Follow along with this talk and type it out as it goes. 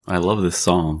I love this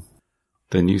song.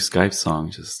 The new Skype song,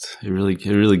 it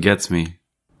really gets me.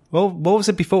 Well, what was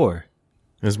it before?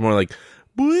 It was more like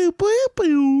boop boop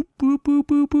boop boop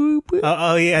boop boop boop.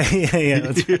 Oh yeah.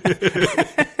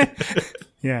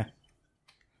 Yeah.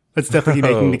 That's definitely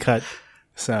making the cut.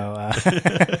 So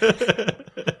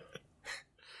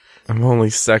I'm only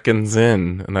seconds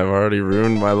in, and I've already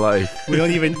ruined my life. we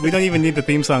don't even need the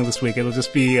theme song this week. It'll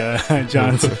just be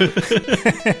John's.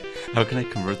 How can I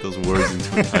convert those words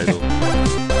into a title?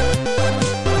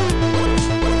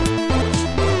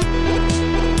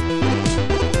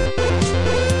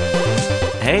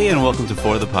 Hey, and welcome to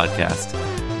For the Podcast.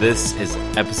 This is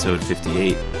episode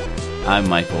 58. I'm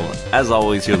Michael. As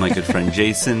always, here with my good friend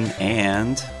Jason,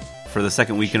 and for the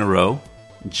second week in a row,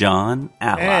 John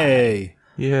Alla. Hey.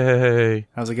 Yay.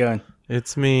 How's it going?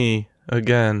 It's me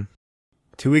again.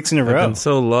 2 weeks in a row. I've been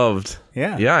so loved.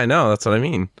 Yeah. Yeah, I know. That's what I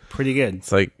mean. Pretty good.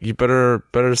 It's like, you better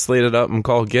slate it up and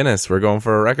call Guinness. We're going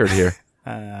for a record here.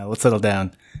 Let's settle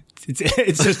down.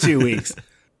 It's just 2 weeks.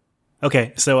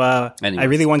 Okay, so I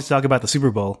really wanted to talk about the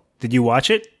Super Bowl. Did you watch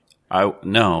it?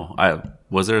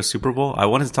 Was there a Super Bowl? I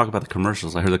wanted to talk about the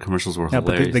commercials. I heard the commercials were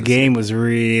hilarious. But the game was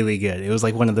really good. It was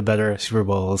like one of the better Super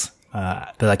Bowls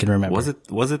that I can remember.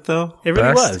 Was it though? It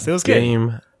really Best was. It was good.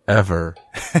 Game ever.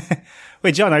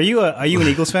 Wait, John, are you an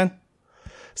Eagles fan?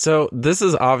 So this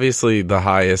is obviously the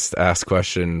highest asked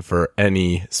question for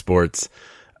any sports,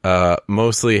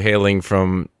 mostly hailing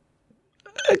from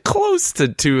close to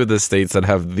two of the states that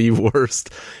have the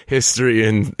worst history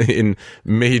in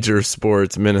major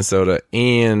sports, Minnesota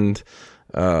and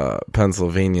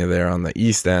Pennsylvania there on the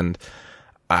east end.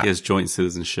 He has joint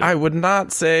citizenship. I would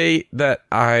not say that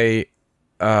I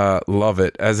love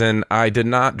it, as in I did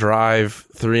not drive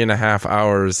 3.5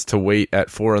 hours to wait at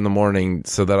 4 a.m.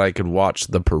 so that I could watch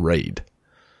the parade.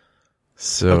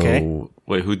 So okay.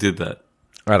 Wait, who did that?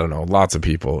 I don't know. Lots of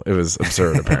people. It was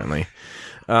absurd, apparently.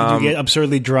 Did you get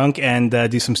absurdly drunk and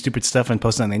do some stupid stuff and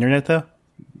post it on the internet, though?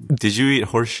 Did you eat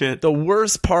horse shit? The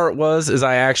worst part is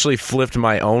I actually flipped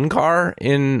my own car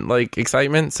in like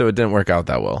excitement, so it didn't work out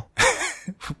that well.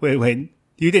 Wait.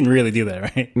 You didn't really do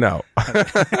that, right? No.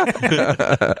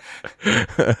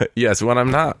 Yes, when I'm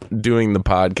not doing the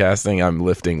podcasting, I'm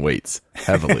lifting weights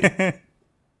heavily.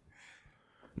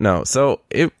 No, so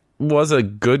it was a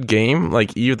good game,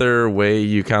 like either way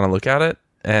you kind of look at it.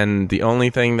 And the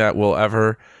only thing that will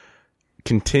ever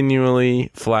continually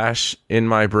flash in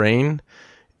my brain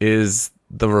is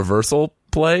the reversal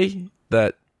play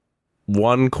that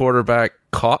one quarterback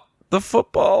caught the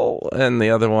football and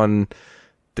the other one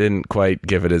didn't quite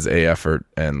give it his A effort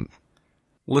and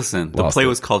listen, the play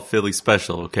was called Philly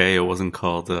Special, okay? It wasn't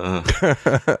called Pat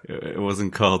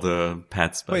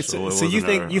Special. Wait, so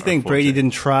you think Brady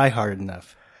didn't try hard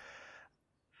enough?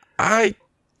 I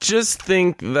just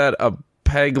think that a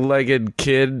peg-legged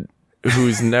kid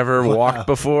who's never walked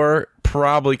before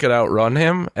probably could outrun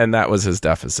him, and that was his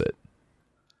deficit.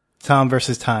 Tom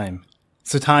versus time.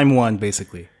 So time won,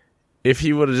 basically. If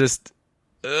he would have just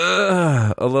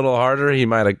a little harder, he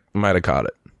might have caught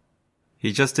it.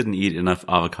 He just didn't eat enough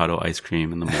avocado ice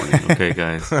cream in the morning. Okay,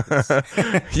 guys.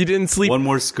 He didn't sleep. One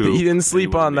more scoop. He didn't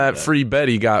sleep on that free bet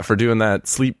he got for doing that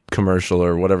sleep commercial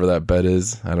or whatever that bet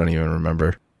is. I don't even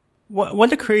remember.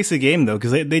 What a crazy game, though,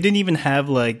 because they didn't even have,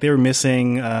 they were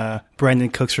missing Brandon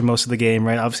Cooks for most of the game,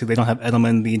 right? Obviously, they don't have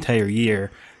Edelman the entire year,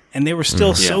 and they were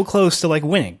still so close to,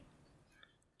 winning.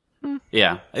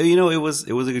 Yeah. It was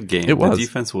a good game. It was.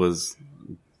 The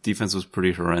defense was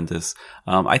pretty horrendous.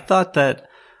 I thought that,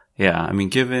 I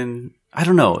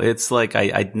don't know, it's like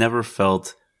I never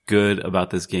felt good about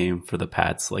this game for the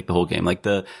Pats, the whole game.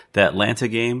 The Atlanta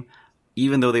game,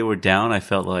 even though they were down, I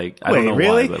felt like I don't know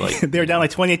really? why, but they were down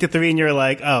 28-3, and you're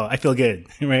like, oh, I feel good,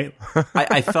 right?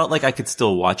 I felt like I could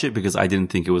still watch it because I didn't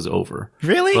think it was over.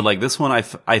 Really? But this one,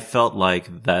 I felt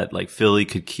like that Philly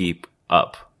could keep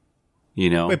up.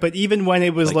 Wait, but even when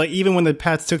it was even when the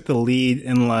Pats took the lead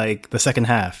in the second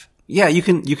half, yeah, you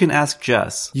can ask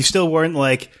Jess. You still weren't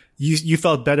you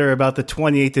felt better about the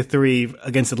 28-3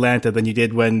 against Atlanta than you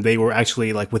did when they were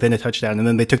actually within a touchdown, and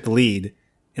then they took the lead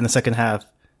in the second half.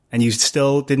 And you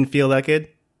still didn't feel that good?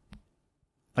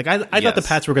 I thought the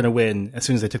Pats were going to win as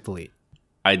soon as they took the lead.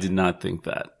 I did not think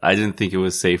that. I didn't think it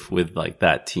was safe with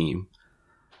that team.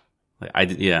 I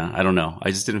don't know. I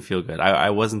just didn't feel good.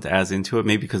 I wasn't as into it.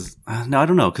 Maybe because I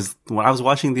don't know. Because when I was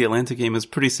watching the Atlanta game, it was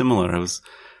pretty similar. I was,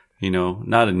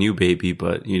 not a new baby,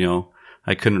 but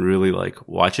I couldn't really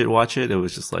watch it. It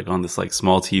was just on this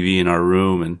small TV in our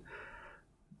room, and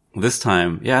this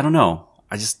time, I don't know.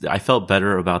 I felt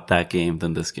better about that game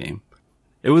than this game.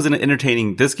 It was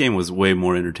this game was way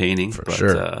more entertaining. For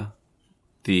sure.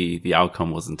 the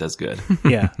outcome wasn't as good.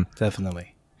 Yeah,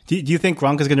 definitely. Do you think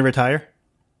Gronk is going to retire?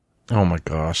 Oh my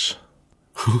gosh.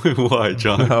 Why,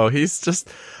 John? No, he's just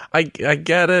I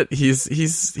get it.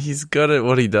 He's good at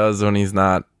what he does when he's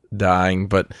not dying,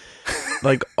 but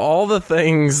like all the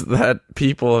things that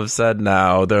people have said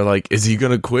now, they're like, is he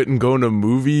gonna quit and go into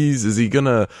movies? Is he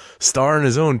gonna star in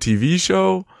his own TV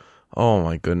show? Oh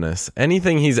my goodness.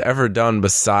 Anything he's ever done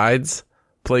besides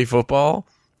play football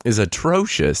is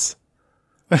atrocious.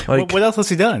 Like, what else has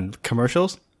he done?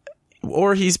 Commercials?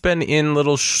 or he's been in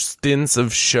little stints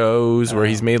of shows where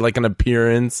he's made like an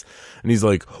appearance and he's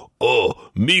like, oh,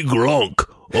 me Gronk.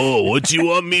 Oh, what you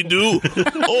want me do?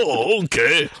 Oh,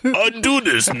 okay. I'll do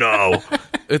this now.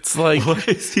 It's like, Why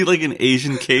is he like an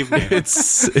Asian caveman?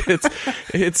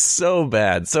 it's so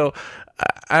bad. So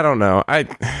I don't know. I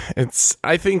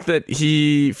think that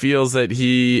he feels that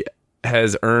he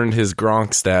has earned his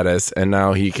Gronk status and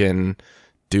now he can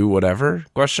do whatever, ?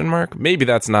 Maybe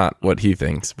that's not what he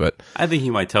thinks, but I think he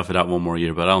might tough it out one more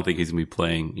year, but I don't think he's going to be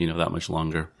playing, that much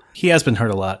longer. He has been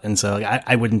hurt a lot, and so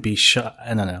I wouldn't be shocked.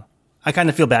 I don't know. I kind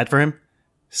of feel bad for him.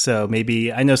 So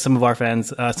maybe I know some of our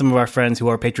fans, some of our friends who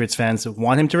are Patriots fans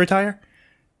want him to retire.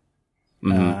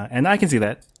 And I can see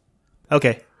that.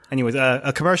 Okay. Anyways,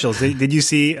 commercials. Did you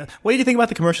see, what did you think about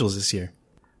the commercials this year?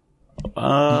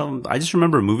 I just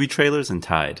remember movie trailers and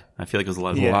Tide. I feel like it was a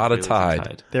lot of, a lot of trailers and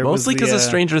Tide. There was Mostly because the, of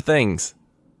Stranger Things.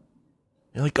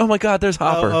 You're like, oh my God, there's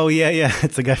Hopper. Oh yeah.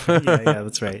 It's a guy from, yeah,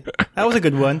 that's right. That was a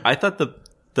good one. I thought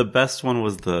the best one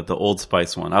was the Old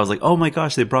Spice one. I was like, oh my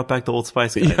gosh, they brought back the Old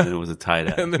Spice guy. And then it was a Tide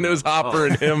ad. And then it was Hopper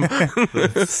and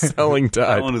him selling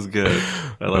Tide. That one was good.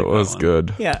 I like That was one.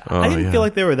 good. Yeah. Oh, I didn't feel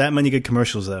like there were that many good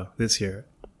commercials though this year.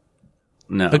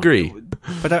 No. Agree.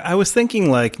 But I was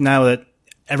thinking like now that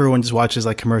everyone just watches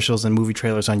like commercials and movie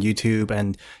trailers on YouTube,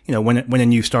 and when a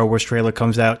new Star Wars trailer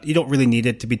comes out, you don't really need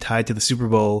it to be tied to the Super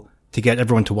Bowl to get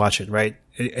everyone to watch it, right?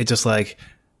 It just like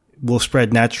will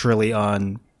spread naturally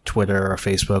on Twitter or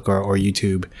Facebook or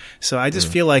YouTube. So I just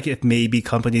feel like if maybe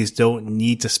companies don't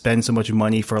need to spend so much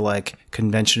money for like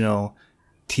conventional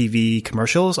TV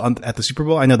commercials at the Super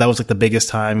Bowl. I know that was like the biggest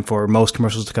time for most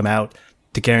commercials to come out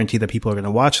to guarantee that people are going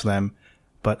to watch them.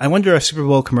 But I wonder if Super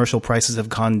Bowl commercial prices have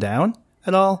gone down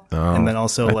at all. And then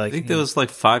also I think there was like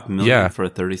 $5 million for a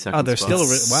 30-second Oh, they're spot.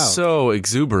 still wow. So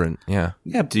exuberant. Yeah.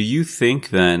 Yeah. Do you think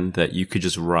then that you could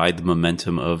just ride the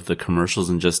momentum of the commercials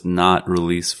and just not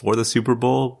release for the Super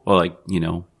Bowl or like,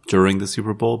 during the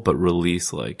Super Bowl, but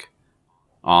release like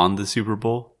on the Super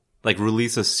Bowl? Like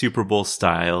release a Super Bowl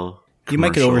style You might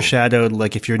get commercial. overshadowed,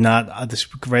 like if you're not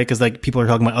right, because like people are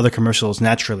talking about other commercials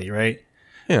naturally, right?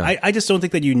 Yeah. I just don't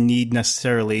think that you need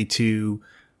necessarily to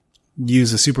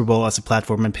use the Super Bowl as a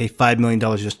platform and pay $5 million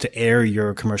just to air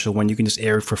your commercial when you can just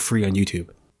air it for free on YouTube.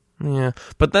 Yeah.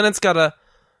 But then it's gotta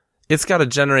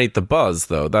generate the buzz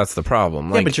though. That's the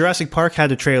problem. Yeah, but Jurassic Park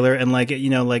had a trailer, and like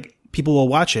like people will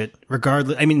watch it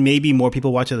regardless. I mean, maybe more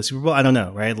people watch it at the Super Bowl. I don't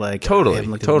know, right? Like I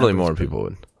haven't looked at the totally numbers, more but- people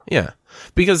would. Yeah.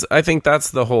 Because I think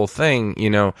that's the whole thing,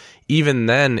 even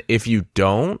then, if you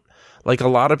don't, like a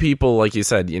lot of people, like you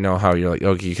said, how you're like,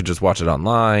 okay, you could just watch it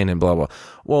online and blah, blah.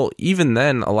 Well, even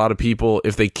then, a lot of people,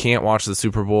 if they can't watch the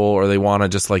Super Bowl or they want to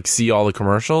just like see all the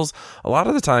commercials, a lot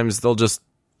of the times they'll just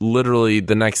literally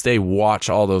the next day watch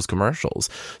all those commercials.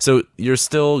 So you're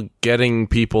still getting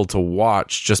people to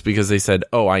watch just because they said,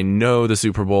 oh, I know the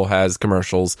Super Bowl has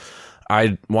commercials.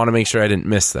 I want to make sure I didn't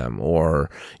miss them. Or,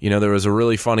 there was a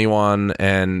really funny one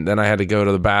and then I had to go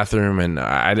to the bathroom and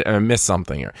I missed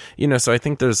something. Or, so I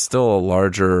think there's still a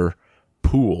larger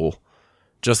pool.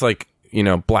 Just like,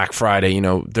 Black Friday,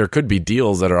 there could be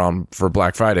deals that are on for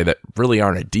Black Friday that really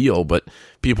aren't a deal, but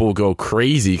people will go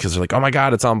crazy because they're like, oh my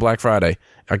God, it's on Black Friday.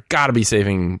 I got to be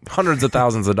saving hundreds of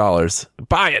thousands of dollars.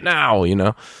 Buy it now,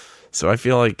 So I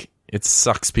feel like it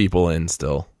sucks people in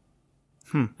still.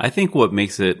 I think what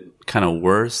makes it kind of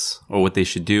worse, or what they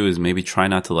should do, is maybe try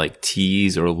not to like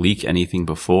tease or leak anything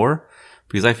before,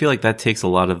 because I feel like that takes a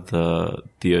lot of the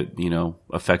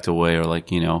effect away, or like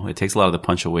it takes a lot of the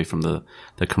punch away from the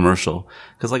commercial.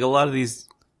 Because like a lot of these,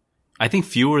 I think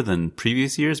fewer than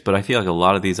previous years, but I feel like a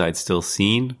lot of these I'd still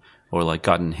seen or like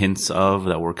gotten hints of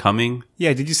that were coming.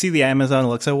 Yeah, did you see the Amazon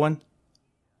Alexa one?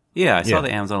 Yeah, I saw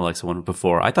the Amazon Alexa one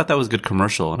before. I thought that was a good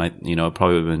commercial, and it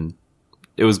probably would have been.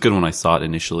 It was good when I saw it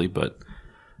initially, but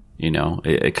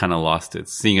it kind of lost it.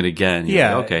 Seeing it again,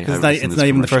 Yeah, like, okay, because I've it's seen not this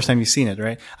even the commercial. first time you've seen it,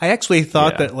 right? I actually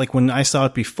thought Yeah. that, like, when I saw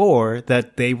it before,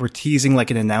 that they were teasing, like,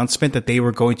 an announcement that they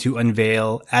were going to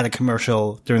unveil at a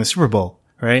commercial during the Super Bowl,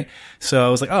 right? So I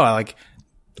was like, oh, like,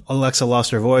 Alexa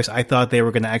lost her voice. I thought they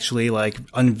were going to actually, like,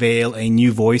 unveil a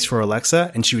new voice for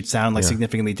Alexa, and she would sound, like,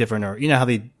 significantly different, or, how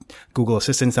they Google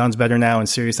Assistant sounds better now and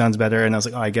Siri sounds better. And I was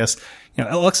like, oh, I guess,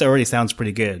 Alexa already sounds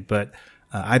pretty good, but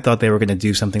I thought they were going to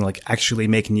do something like actually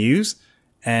make news.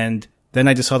 And then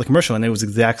I just saw the commercial and it was the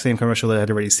exact same commercial that I had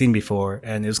already seen before.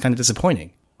 And it was kind of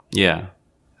disappointing. Yeah.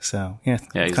 So, yeah,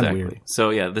 Yeah, it's exactly. kind of weird. So,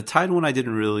 yeah, the Tide one I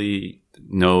didn't really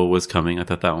know was coming. I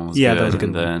thought that one was Yeah, good. that was a good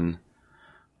and one. then,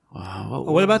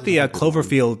 What about the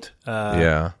Cloverfield?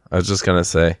 Yeah, I was just gonna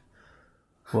say.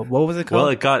 What was it called?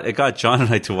 Well, it got John and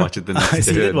I to watch it the next I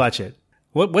see, day. you did watch it.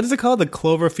 What is it called? The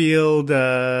Cloverfield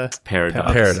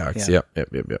Paradox. Paradox. Yeah.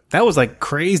 Yep. That was like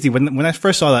crazy. When I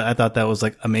first saw that, I thought that was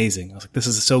like amazing. I was like, this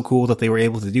is so cool that they were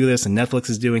able to do this, and Netflix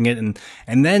is doing it.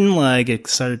 And then like it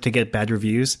started to get bad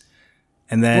reviews,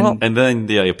 and then And then,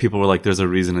 yeah, people were like, there's a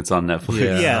reason it's on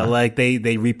Netflix. Yeah. like they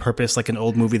repurposed like an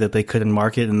old movie that they couldn't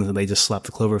market, and they just slapped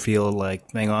the Cloverfield like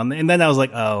thing on. And then I was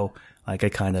like, oh, like I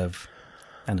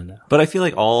don't know. But I feel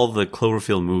like all the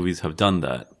Cloverfield movies have done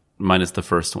that, minus the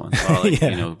first one. Like,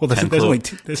 Yeah. Well, there's only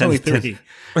two, there's only 3.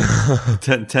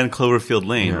 10 Cloverfield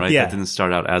Lane, right? Yeah. That didn't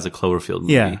start out as a Cloverfield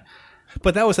movie. Yeah,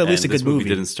 but that was at least a And this good movie.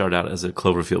 didn't start out as a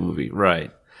Cloverfield movie,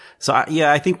 right? So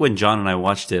I think when John and I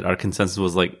watched it, our consensus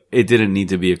was like it didn't need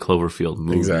to be a Cloverfield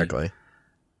movie. Exactly.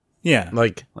 Yeah,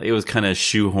 Like, Like, it was kind of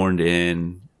shoehorned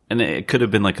in, and it could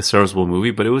have been like a serviceable movie,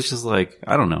 but it was just like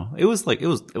I don't know. It was like it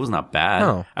was not bad.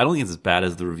 No. I don't think it's as bad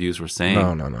as the reviews were saying.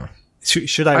 no.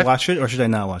 should I watch it or should I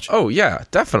not watch it? Oh yeah,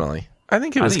 definitely. I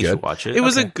think it was think you good. should watch it. It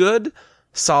was a Okay. good,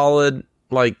 solid,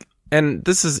 like, and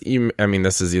this is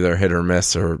either hit or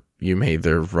miss, or you may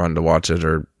either run to watch it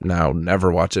or now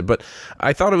never watch it. But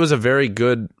I thought it was a very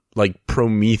good, like,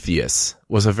 Prometheus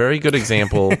was a very good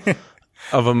example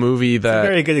of a movie that.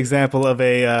 Very good example of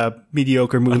a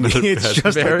mediocre movie. It's just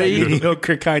like Very- a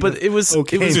mediocre kind of. But it was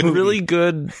okay it was movie. really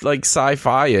good, like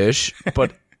sci-fi-ish,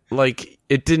 but like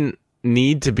it didn't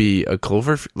need to be a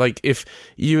Cloverfield. Like if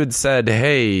you had said,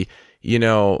 "Hey,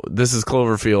 this is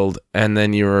Cloverfield," and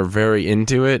then you were very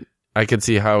into it, I could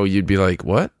see how you'd be like,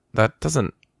 "What? That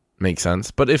doesn't make sense."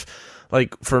 But if,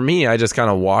 like, for me, I just kind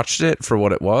of watched it for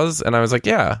what it was, and I was like,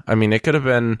 "Yeah, I mean, it could have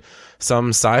been some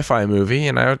sci-fi movie,"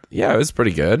 and it was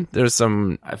pretty good. There's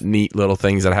some neat little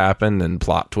things that happened and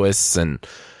plot twists, and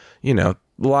a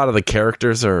lot of the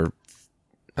characters are,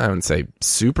 I wouldn't say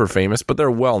super famous, but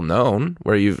they're well known,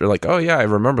 where you're like, oh yeah, I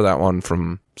remember that one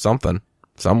from something,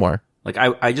 somewhere. Like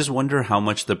I just wonder how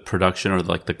much the production or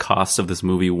like the cost of this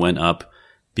movie went up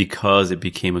because it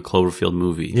became a Cloverfield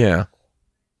movie. Yeah.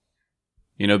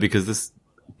 Because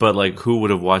but like who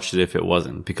would have watched it if it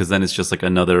wasn't? Because then it's just like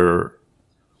another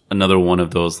one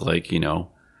of those like,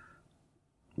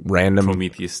 Random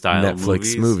Prometheus style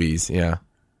Netflix movies. Yeah.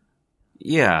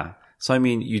 Yeah. So I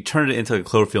mean, you turned it into a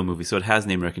Cloverfield movie, so it has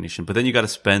name recognition, but then you got to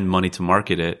spend money to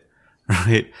market it,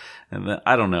 right? And then,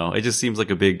 I don't know. It just seems like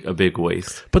a big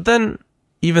waste. But then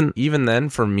even then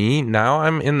for me, now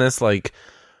I'm in this like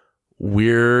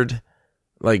weird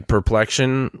like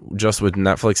perplexion just with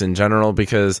Netflix in general,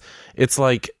 because it's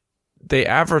like they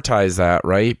advertise that,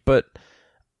 right? But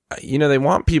they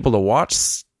want people to watch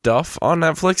stuff on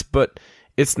Netflix, but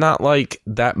it's not like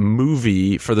that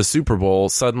movie for the Super Bowl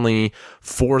suddenly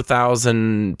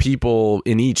 4,000 people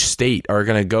in each state are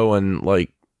going to go and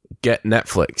like get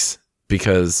Netflix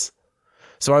because.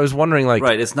 So I was wondering, like,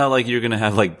 right? It's not like you're gonna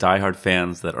have like diehard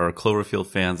fans that are Cloverfield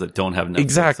fans that don't have Netflix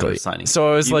exactly. that are signing.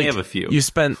 So I was you like, may have a few. You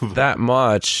spent that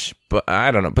much, but I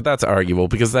don't know. But that's arguable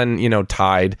because then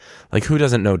Tide, like, who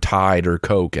doesn't know Tide or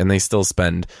Coke, and they still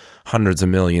spend hundreds of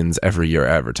millions every year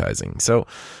advertising. So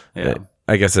Yeah.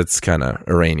 I guess it's kind of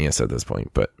erroneous at this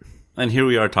point, but. And here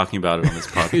we are talking about it on this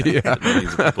podcast that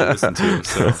millions of people listen to.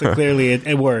 So clearly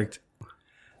it worked.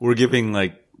 We're giving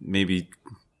like maybe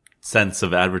cents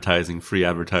of advertising, free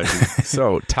advertising.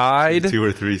 So Tide 2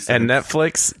 or 3 cents. and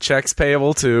Netflix, checks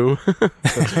payable too.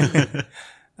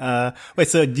 Wait,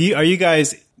 so are you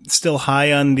guys still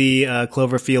high on the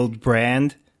Cloverfield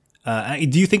brand?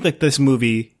 Do you think like this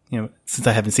movie, since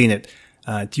I haven't seen it,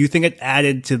 do you think it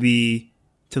added to the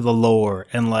lore,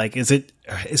 and like is it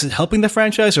helping the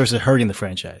franchise or is it hurting the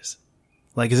franchise?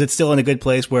 Like, is it still in a good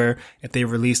place where if they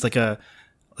release like a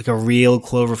real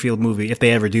Cloverfield movie, if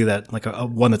they ever do that, like a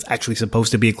one that's actually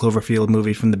supposed to be a Cloverfield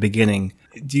movie from the beginning,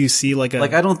 do you see like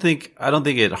I don't think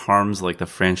it harms like the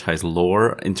franchise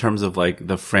lore in terms of like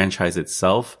the franchise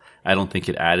itself. I don't think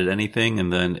it added anything,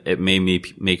 and then it may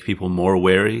make people more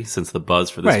wary since the buzz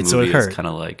for this Right, so it movie is hurt. kind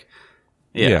of like,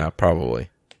 Yeah, probably.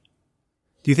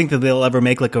 do you think that they'll ever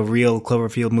make like a real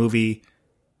Cloverfield movie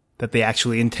that they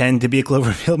actually intend to be a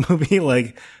Cloverfield movie?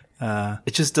 Like,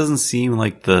 it just doesn't seem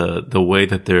like the way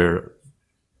that they're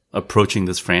approaching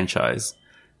this franchise.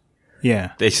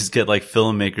 yeah. They just get like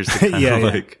filmmakers to kind Yeah, of yeah.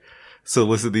 like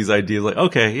solicit these ideas like,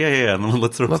 okay, yeah, and then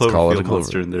let's throw call it a Cloverfield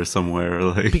monster in there somewhere.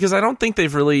 Like, because I don't think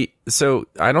they've really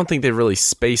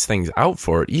spaced things out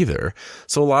for it either.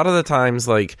 So a lot of the times,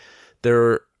 like,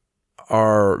 there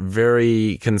are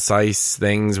very concise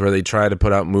things where they try to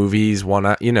put out movies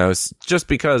just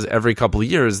because every couple of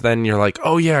years, then you're like,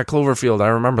 oh yeah, Cloverfield, I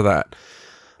remember that.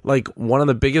 Like, one of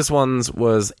the biggest ones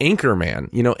was Anchorman.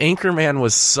 Anchorman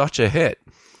was such a hit.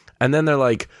 And then they're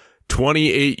like,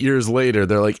 28 years later,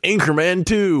 they're like, Anchorman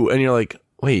 2. And you're like,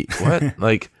 wait, what?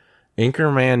 Like,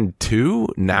 Anchorman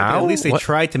 2 now? At least they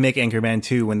tried to make Anchorman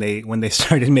 2 when they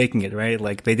started making it, right?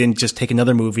 Like, they didn't just take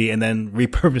another movie and then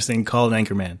repurpose it and call it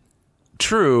Anchorman.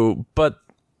 True, but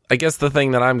I guess the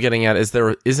thing that I'm getting at is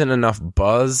there isn't enough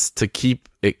buzz to keep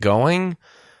it going,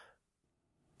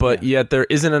 but yet there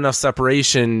isn't enough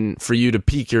separation for you to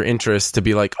pique your interest to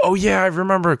be like, oh yeah, I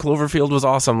remember Cloverfield was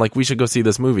awesome. Like, we should go see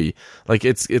this movie. Like,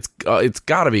 it's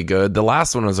got to be good. The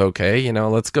last one was okay.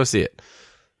 Let's go see it.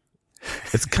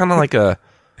 It's kind of like a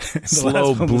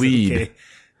slow bleed,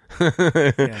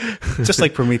 just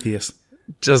like Prometheus.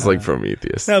 Just like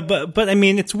Prometheus. No, but I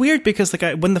mean, it's weird because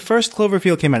like when the first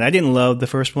Cloverfield came out, I didn't love the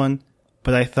first one,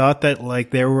 but I thought that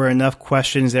like there were enough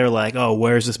questions there, like, oh,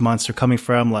 where's this monster coming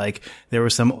from? Like, there were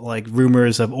some like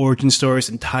rumors of origin stories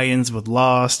and tie-ins with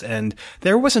Lost, and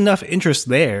there was enough interest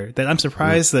there that I'm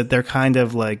surprised that they're kind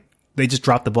of like, they just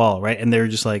dropped the ball, right? And they're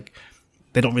just like,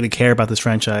 they don't really care about this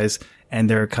franchise, and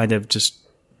they're kind of just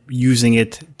using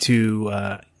it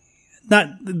to,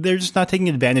 they're just not taking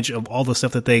advantage of all the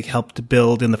stuff that they helped to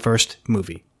build in the first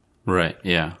movie. right,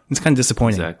 yeah, It's kind of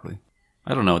disappointing. exactly.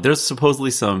 I don't know. There's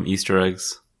supposedly some Easter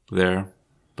eggs there,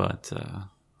 but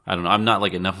I don't know. I'm not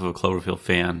like enough of a Cloverfield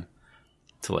fan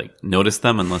to like notice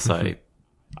them unless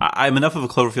I'm enough of a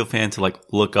Cloverfield fan to like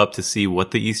look up to see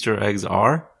what the Easter eggs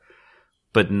are,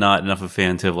 but not enough of a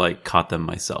fan to have like caught them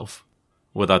myself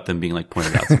without them being like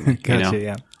pointed out to me. Gotcha,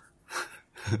 yeah.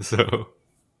 So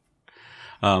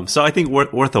I think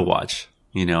worth a watch,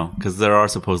 because there are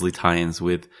supposedly tie-ins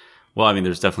with, well, I mean,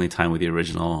 there's definitely tie-in with the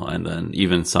original, and then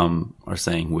even some are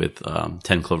saying with 10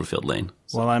 Cloverfield Lane.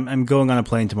 So. Well, I'm going on a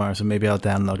plane tomorrow, so maybe I'll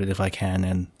download it if I can,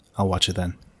 and I'll watch it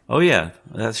then. Oh yeah,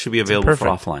 that should be available for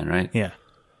offline, right? Yeah.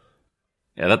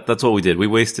 Yeah, that's what we did. We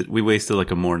wasted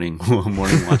like a morning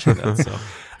watching that. So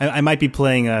I might be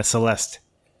playing Celeste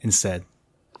instead.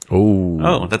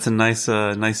 Oh, that's a nice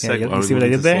segue. You see what I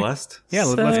did there? Celeste? Yeah,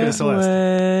 let's go to Celeste.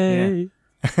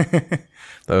 Yeah.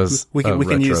 That was we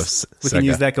can use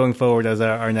Sega. that going forward as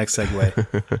our next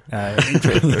segue.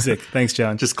 Intro music. Thanks,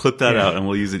 John. Just clip that out, and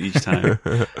we'll use it each time.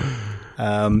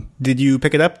 Did you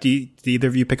pick it up? Did either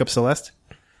of you pick up Celeste?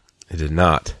 I did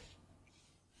not.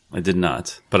 I did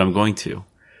not, but I'm going to.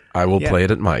 I will play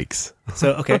it at Mike's.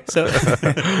 So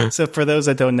so for those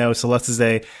that don't know, Celeste is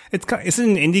is it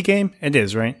an indie game? It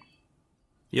is, right?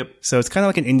 Yep. So it's kind of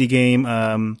like an indie game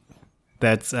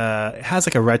that has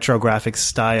like a retro graphics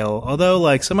style. Although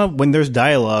like when there's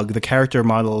dialogue, the character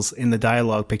models in the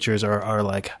dialogue pictures are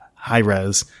like high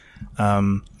res.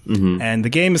 And the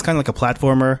game is kind of like a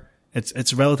platformer.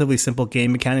 It's relatively simple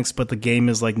game mechanics, but the game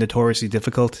is like notoriously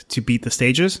difficult to beat the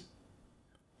stages.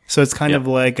 So it's kind of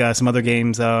like some other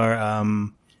games are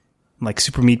like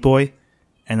Super Meat Boy.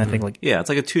 And I think like... Yeah, it's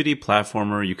like a 2D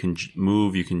platformer. You can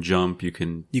move, you can jump, you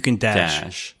can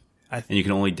dash. And you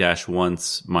can only dash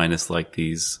once minus like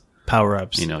these...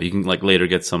 power-ups. You can like later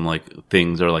get some like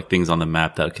things or like things on the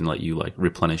map that can let you like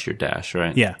replenish your dash,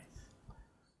 right? Yeah.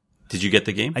 Did you get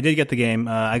the game? I did get the game.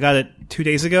 I got it 2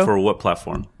 days ago. For what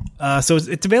platform? So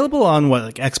it's available on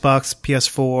like Xbox,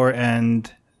 PS4,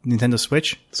 and Nintendo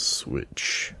Switch.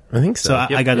 I think so. So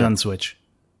I got it on Switch.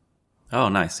 Oh,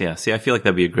 nice. Yeah. See, I feel like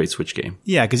that'd be a great Switch game.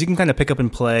 Yeah, because you can kind of pick up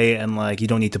and play, and like you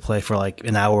don't need to play for like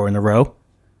an hour in a row.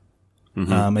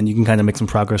 And you can kind of make some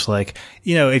progress. Like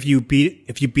if you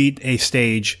beat a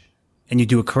stage and you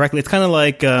do it correctly, it's kind of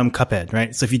like Cuphead,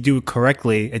 right? So if you do it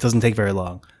correctly, it doesn't take very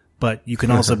long. But you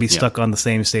can also be stuck on the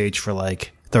same stage for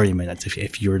like 30 minutes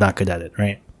if you're not good at it,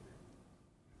 right?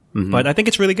 But I think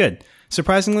it's really good.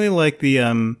 Surprisingly, like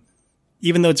the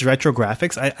even though it's retro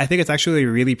graphics, I think it's actually a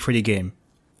really pretty game.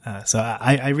 So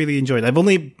I really enjoyed it. I've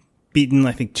only beaten,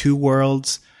 I think, 2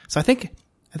 worlds. So I think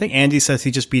Andy says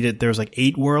he just beat it. There's like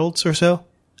 8 worlds or so.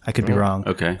 I could be wrong.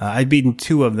 Okay. I've beaten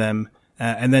 2 of them.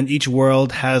 And then each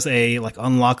world has a like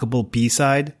unlockable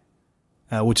B-side,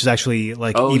 which is actually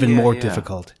like even more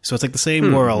difficult. So it's like the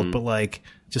same world, but like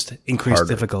just increased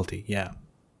harder difficulty. Yeah.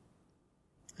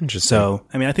 Interesting. So,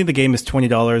 I mean, I think the game is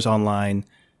 $20 online.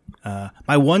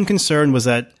 My one concern was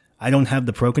that I don't have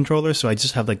the Pro Controller, so I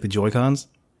just have like the Joy-Cons.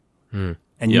 And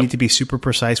you need to be super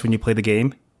precise when you play the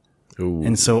game. Ooh.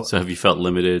 And so have you felt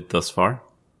limited thus far?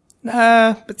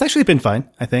 It's actually been fine,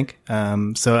 I think.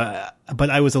 But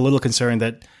I was a little concerned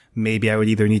that maybe I would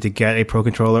either need to get a Pro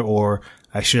Controller or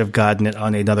I should have gotten it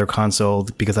on another console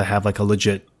because I have like a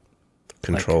legit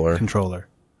controller.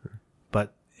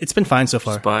 But it's been fine so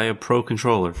far. Just buy a Pro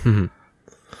Controller.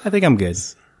 I think I'm good.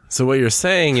 So what you're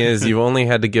saying is you've only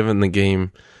had to give in the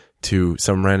game to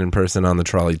some random person on the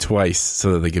trolley twice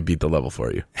so that they could beat the level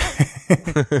for you.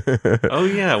 Oh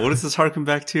yeah, what does this harken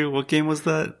back to? What game was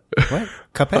that? What?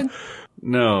 Cuphead?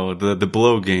 No, the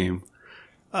Blow game.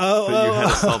 That you had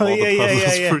to solve all the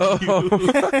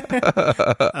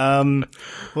puzzles for you.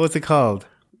 What was it called?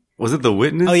 Was it The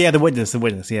Witness? Oh yeah, The Witness,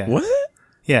 yeah. Was it?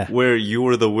 Yeah. Where you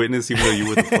were the witness even though you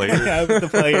were the player? I was the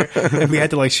player. And we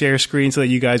had to like share a screen so that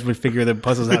you guys would figure the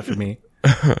puzzles out for me.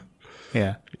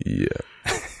 Yeah. Yeah.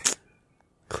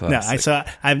 Classic. No,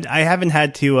 I haven't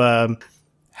had to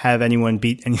have anyone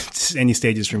beat any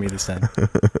stages for me this time.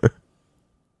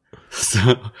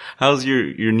 So, how's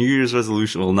your New Year's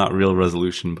resolution? Well, not real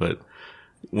resolution, but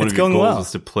one It's of your going goals well.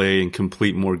 is to play and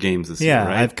complete more games this year, Yeah,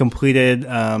 right? I've completed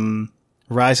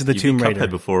Rise of the You Tomb beat Raider. Cuphead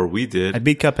before we did. I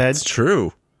beat Cuphead, It's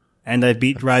true. and I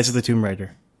beat Rise of the Tomb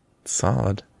Raider.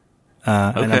 Solid.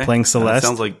 And I'm playing That Celeste.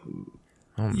 sounds like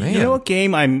Oh, man. You know what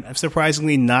game I'm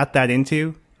surprisingly not that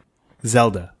into?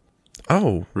 Zelda.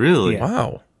 Oh, really Yeah.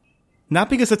 wow. Not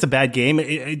because it's a bad game.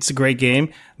 It's a great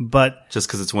game, but just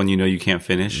because it's one you know you can't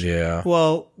finish. Yeah.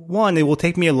 well, one, it will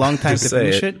take me a long time Just to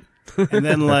say finish it. it. And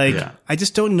then like, Yeah. I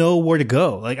just don't know where to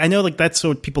go. Like, I know like that's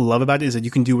what people love about it is that you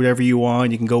can do whatever you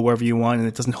want. You can go wherever you want and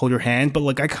it doesn't hold your hand. But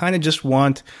like, I kind of just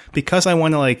want, because I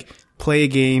want to like play a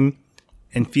game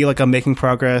and feel like I'm making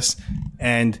progress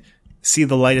and see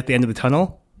the light at the end of the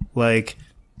tunnel. Like,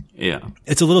 Yeah.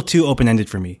 it's a little too open-ended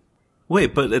for me.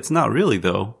 Wait, but it's not really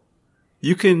though.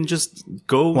 You can just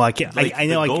go. Well, I can't. Like, I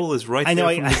know. the goal is right I know.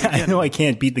 there from the I beginning. know. I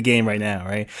can't beat the game right now.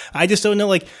 Right. I just don't know.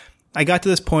 Like, I got to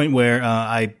this point where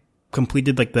I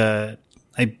completed like I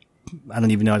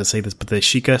don't even know how to say this, but the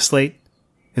Sheikah slate.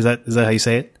 Is that how you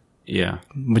say it? Yeah.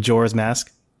 Majora's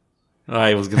Mask.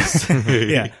 I was gonna say.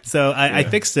 Yeah. So I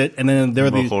fixed it, and then there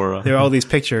are all these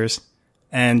pictures,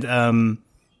 and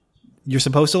you're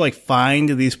supposed to like find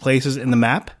these places in the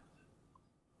map.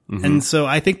 And so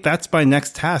I think that's my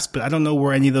next task, but I don't know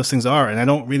where any of those things are. And I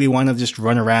don't really want to just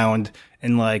run around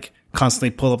and like constantly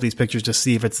pull up these pictures to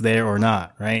see if it's there or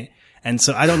not. Right. And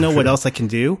so I don't know what else I can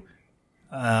do.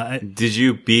 Did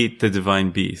you beat the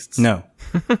Divine Beasts? No,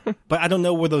 but I don't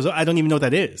know where those are. I don't even know what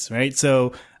that is. Right.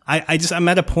 So I'm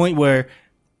at a point where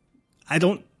I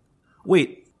don't,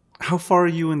 Wait, how far are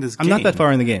you in this game? I'm not that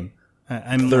far in the game.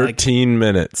 I'm 13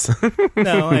 minutes.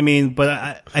 no, I mean,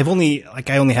 but I only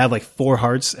have like 4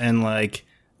 hearts and like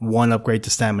 1 upgrade to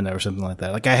stamina or something like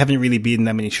that. Like I haven't really beaten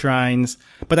that many shrines,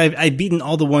 but I've beaten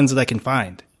all the ones that I can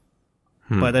find.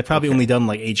 But I've probably only done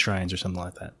like 8 shrines or something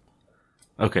like that.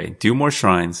 Okay, do more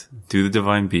shrines, do the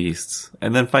Divine Beasts,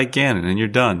 and then fight Ganon, and you're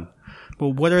done.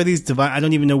 Well, what are these divine? I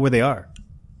don't even know where they are.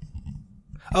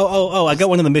 Oh! I got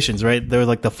one of the missions, right? They're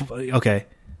like okay.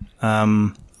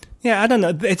 Yeah, I don't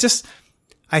know. It's just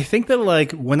I think that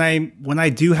like when I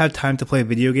do have time to play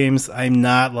video games, I'm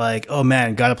not like, oh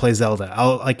man, gotta play Zelda.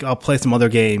 I'll play some other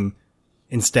game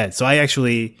instead. So I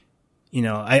actually,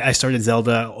 I started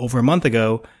Zelda over a month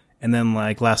ago, and then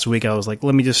like last week I was like,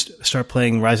 let me just start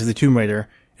playing Rise of the Tomb Raider,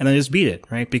 and I just beat it,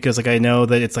 right? Because like I know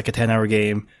that it's like a 10-hour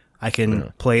game. I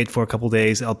can play it for a couple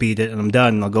days, I'll beat it, and I'm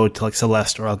done. And I'll go to like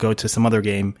Celeste or I'll go to some other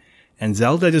game. And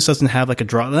Zelda just doesn't have like a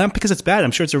draw. Not because it's bad.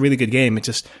 I'm sure it's a really good game. It's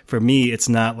just, for me, it's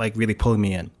not like really pulling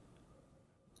me in.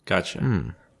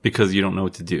 Gotcha. Because you don't know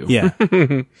what to do. Yeah.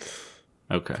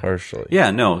 Okay. Partially. Yeah,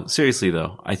 no, seriously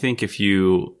though. I think if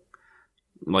you,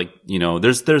 like,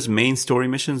 there's main story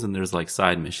missions and there's like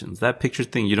side missions. That picture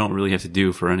thing you don't really have to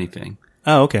do for anything.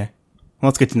 Oh, okay. Well,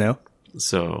 that's good to know.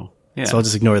 So, yeah. So I'll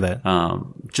just ignore that.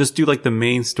 Just do like the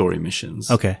main story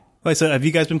missions. Okay. Wait, so have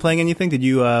you guys been playing anything? Did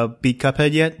you beat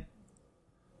Cuphead yet?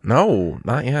 No,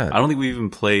 not yet. I don't think we've even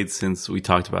played since we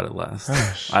talked about it last.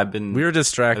 We were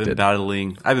distracted.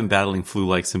 I've been battling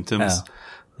flu-like symptoms.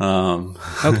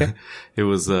 Okay. It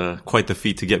was quite the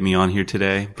feat to get me on here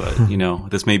today, but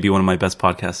this may be one of my best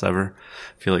podcasts ever.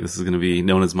 I feel like this is going to be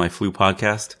known as my flu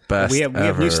podcast. Best We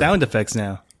have new sound effects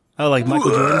now. Oh, like Michael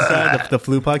Jordan's the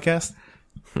flu podcast?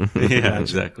 Yeah,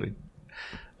 exactly.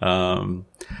 No,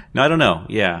 I don't know.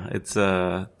 Yeah, it's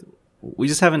we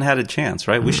just haven't had a chance,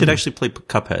 right? We should actually play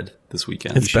Cuphead this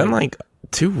weekend. It's been like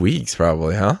 2 weeks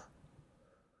probably, huh?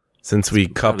 Since we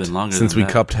cupped longer than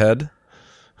that. head.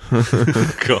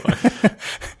 God.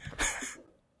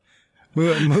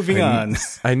 Moving on.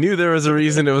 I knew there was a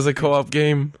reason it was a co-op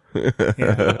game.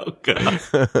 Oh god!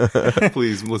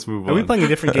 Please, let's move on. Are we playing a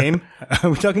different game? Are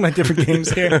we talking about different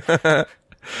games here?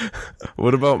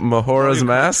 What about Majora's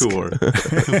Mask? Tour.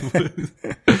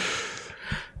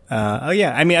 Oh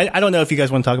yeah, I mean, I don't know if you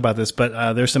guys want to talk about this,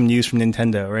 but there's some news from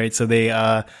Nintendo, right? So they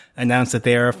announced that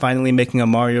they are finally making a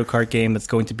Mario Kart game that's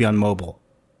going to be on mobile.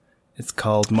 It's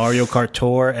called Mario Kart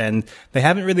Tour, and they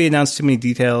haven't really announced too many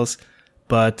details,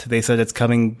 but they said it's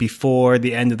coming before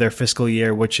the end of their fiscal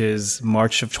year, which is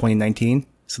March of 2019.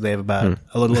 So they have about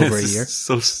a little over a year.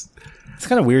 So it's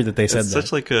kind of weird that they said that.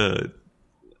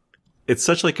 It's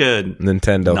such like a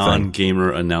Nintendo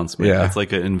non-gamer announcement. Yeah. It's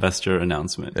like an investor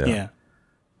announcement. Yeah.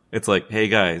 It's like, hey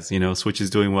guys, Switch is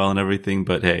doing well and everything,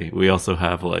 but hey, we also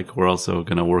have we're also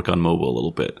going to work on mobile a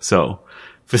little bit. So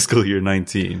fiscal year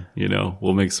 19,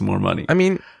 we'll make some more money. I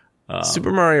mean,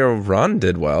 Super Mario Run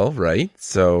did well, right?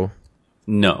 So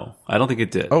no, I don't think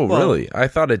it did. Oh, really? I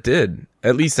thought it did.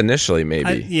 At least initially,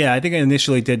 maybe. I think it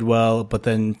initially did well, but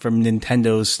then from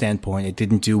Nintendo's standpoint, it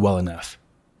didn't do well enough.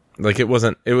 Like it was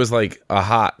like a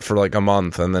hot for like a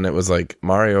month, and then it was like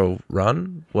Mario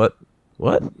Run? What?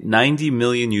 90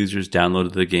 million users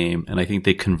downloaded the game, and I think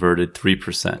they converted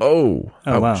 3%. Oh,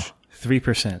 wow.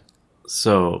 3%.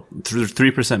 So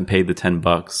 3% paid the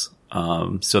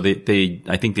 $10. So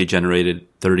I think they generated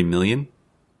 30 million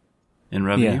in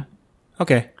revenue. Yeah.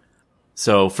 Okay.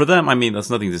 So for them, I mean,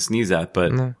 that's nothing to sneeze at,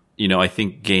 but I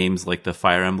think games like the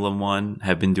Fire Emblem one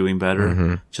have been doing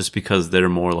better just because they're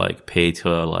more like pay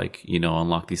to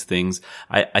unlock these things.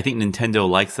 I think Nintendo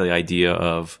likes the idea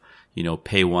of,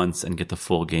 pay once and get the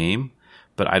full game,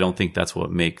 but I don't think that's what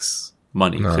makes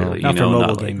money, clearly. Not for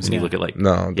mobile games, when you look at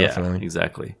no, definitely. Yeah,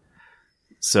 exactly.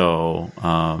 So,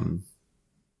 I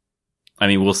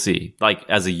mean, we'll see. Like,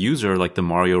 as a user, like the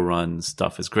Mario Run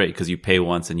stuff is great because you pay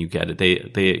once and you get it.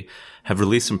 They have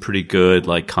released some pretty good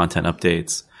like content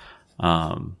updates.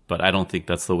 But I don't think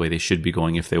that's the way they should be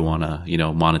going if they want to,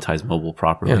 monetize mobile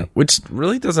properly. Yeah, which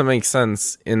really doesn't make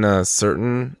sense in a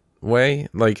certain way.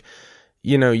 Like,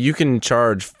 you can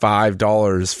charge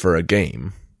 $5 for a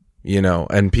game,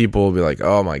 and people will be like,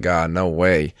 oh my God, no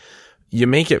way. You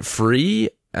make it free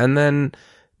and then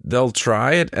they'll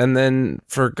try it. And then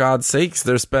for God's sakes,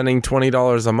 they're spending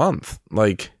 $20 a month.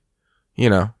 Like,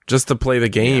 just to play the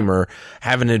game or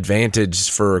have an advantage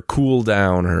for a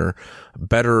cooldown or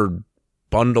better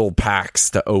bundle packs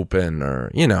to open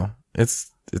or,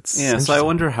 it's so I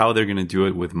wonder how they're going to do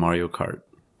it with Mario Kart.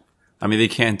 I mean, they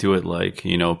can't do it like,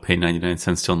 pay 99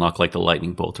 cents to unlock like the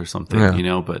lightning bolt or something,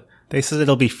 but they said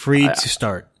it'll be free to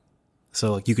start.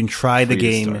 So like you can try the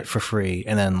game for free.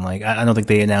 And then like, I don't think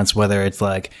they announced whether it's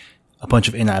like a bunch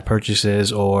of in-app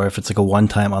purchases or if it's like a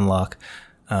one-time unlock.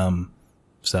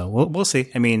 So we'll see.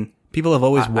 I mean, people have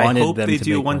always wanted them to I hope they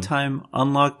do a one-time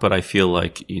unlock, but I feel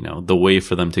like, the way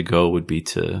for them to go would be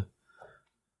to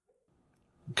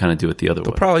kind of do it the other way.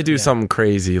 They'll probably do something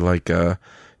crazy like,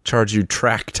 charge you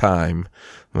track time,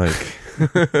 like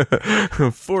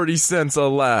 40 cents a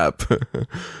lap.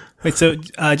 Wait, so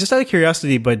just out of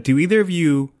curiosity, but do either of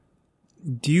you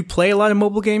play a lot of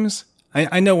mobile games?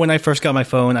 I know when I first got my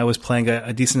phone, I was playing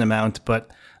a decent amount,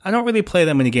 but I don't really play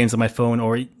that many games on my phone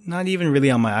or not even really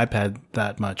on my iPad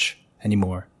that much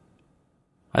anymore.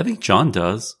 I think John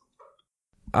does.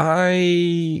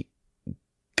 I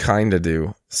kind of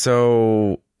do.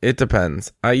 So it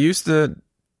depends. I used to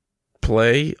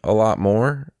play a lot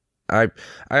more. I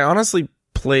honestly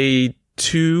play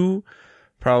two,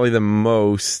 probably the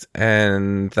most,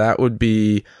 and that would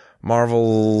be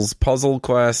Marvel's Puzzle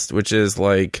Quest, which is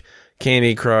like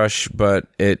Candy Crush, but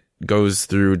it goes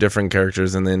through different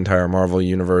characters in the entire Marvel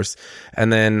universe.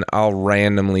 And then I'll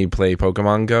randomly play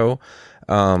Pokemon Go.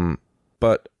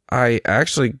 But I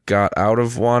actually got out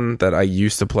of one that I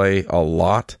used to play a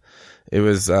lot. It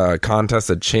was Contest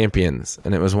of Champions,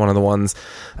 and it was one of the ones.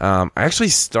 I actually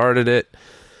started it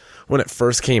when it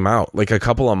first came out, like a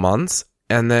couple of months,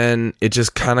 and then it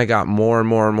just kind of got more and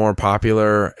more and more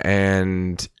popular,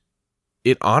 and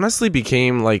it honestly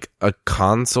became like a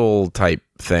console type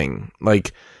thing.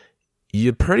 Like,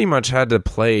 you pretty much had to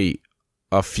play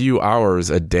a few hours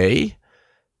a day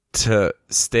to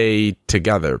stay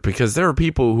together, because there were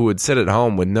people who would sit at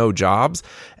home with no jobs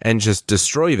and just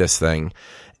destroy this thing.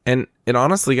 And it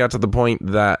honestly got to the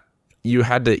point that you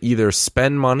had to either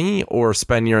spend money or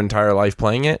spend your entire life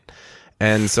playing it.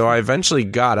 And so I eventually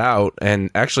got out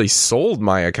and actually sold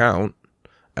my account,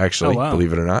 actually,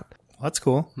 believe it or not. Well, that's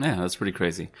cool. Yeah, that's pretty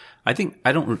crazy. I think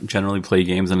I don't generally play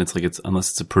games, and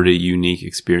unless it's a pretty unique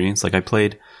experience. Like I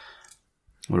played,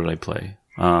 what did I play?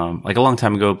 Like a long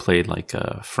time ago, played like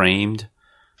Framed,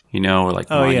 or like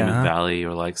Oh, yeah, Monument huh? Valley,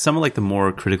 or like some of like the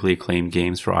more critically acclaimed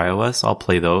games for iOS. I'll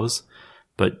play those.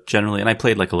 But generally, and I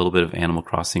played like a little bit of Animal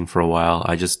Crossing for a while.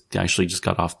 I actually just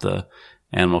got off the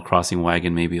Animal Crossing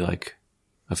wagon maybe like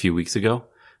a few weeks ago.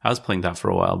 I was playing that for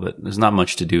a while, but there's not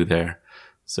much to do there.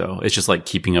 So it's just like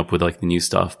keeping up with like the new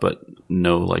stuff, but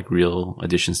no like real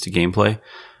additions to gameplay.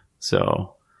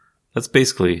 So that's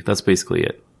basically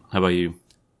it. How about you?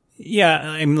 Yeah,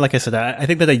 I mean, like I said, I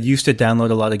think that I used to download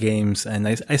a lot of games, and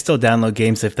I still download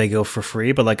games if they go for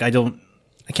free. But like, I can't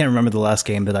remember the last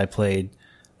game that I played.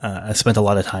 I spent a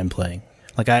lot of time playing.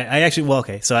 Like, I actually, well,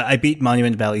 okay, so I beat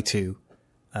Monument Valley 2,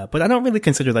 but I don't really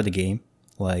consider that a game.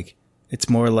 Like, it's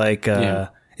more like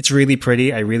it's really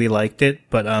pretty. I really liked it,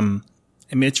 but I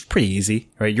mean, it's pretty easy,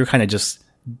 right? You're kind of just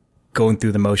going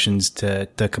through the motions to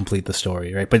complete the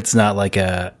story, right? But it's not like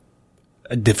a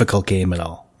difficult game at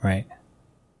all, right?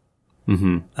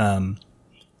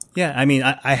 Yeah, I mean,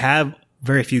 I have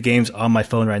very few games on my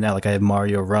phone right now. Like I have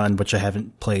Mario Run, which I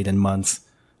haven't played in months.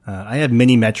 I have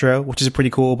Mini Metro, which is pretty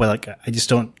cool, but like I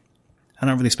don't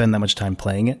really spend that much time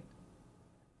playing it.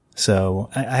 So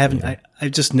I haven't.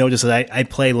 I've just noticed that I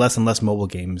play less and less mobile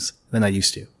games than I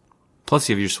used to. Plus,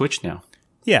 you have your Switch now.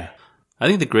 Yeah, I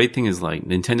think the great thing is like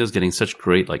Nintendo's getting such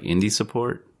great like indie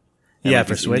support. And, yeah, like,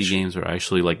 for these Switch. indie games are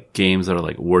actually like games that are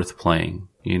like worth playing.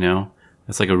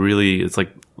 It's like it's like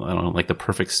I don't know, like the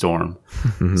perfect storm.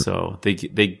 So they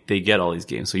get all these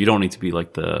games. So you don't need to be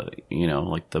like the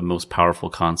like the most powerful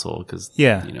console because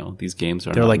these games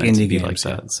are They're not like meant to indie be games,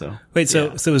 like yeah. that. So Wait,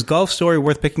 so is Golf Story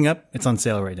worth picking up? It's on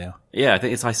sale right now. yeah,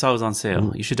 I saw it was on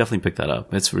sale. You should definitely pick that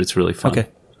up. It's really fun. Okay.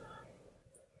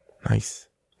 Nice.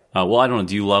 Well, I don't know.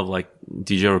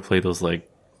 Did you ever play those like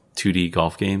 2D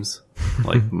golf games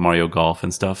like Mario Golf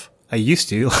and stuff? I used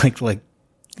to like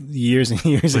years and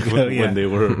years ago. When they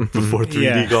were before 3D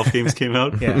Yeah. golf games came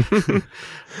out. Yeah.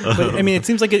 But I mean, it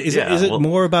seems like is it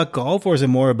more about golf or is it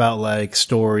more about like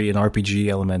story and RPG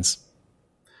elements?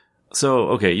 So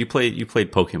okay, you played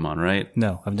Pokemon, right?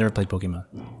 No, I've never played Pokemon.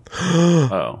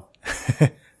 Oh.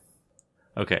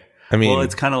 Okay. I mean, well,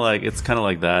 it's kind of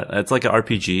like that. It's like an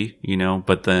RPG,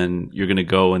 but then you're going to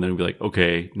go and then be like,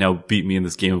 okay, now beat me in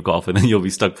this game of golf. And then you'll be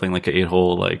stuck playing like an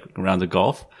 8-hole, like round of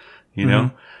golf,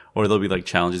 or there'll be like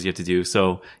challenges you have to do.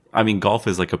 So, I mean, golf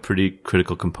is like a pretty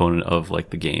critical component of like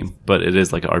the game, but it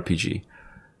is like an RPG.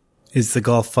 Is the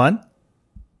golf fun?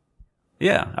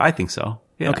 Yeah, I think so.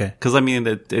 Yeah. Okay. Cause I mean,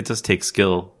 it just takes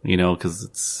skill,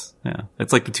 cause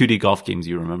it's like the 2D golf games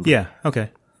you remember. Yeah. Okay.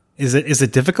 Is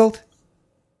it difficult?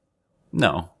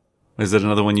 No. Is it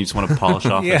another one you just want to polish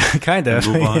off? Yeah, kind of.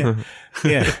 Move on.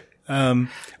 Yeah.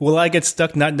 Will I get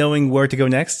stuck not knowing where to go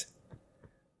next?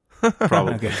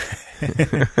 Probably. Okay.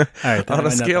 All right. on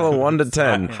a scale of 1 to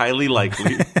 10, Highly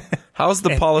likely. how's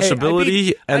the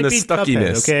polishability and the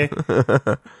stuckiness? Cuphead,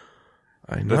 okay.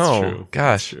 I know. That's true.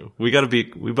 Gosh. That's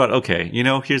true. Okay.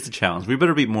 Here's the challenge. We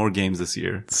better beat more games this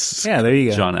year. Yeah, there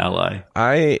you go. John Ally.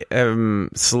 I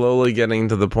am slowly getting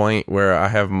to the point where I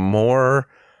have more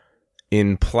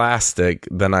in plastic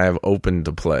than I have open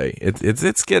to play.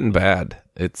 It's getting bad.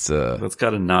 It's That's got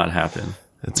to not happen.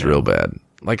 It's real bad.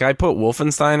 Like I put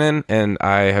Wolfenstein in, and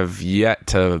I have yet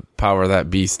to power that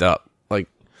beast up. Like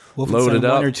Wolfenstein load it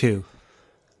up. 1 or 2?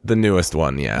 The newest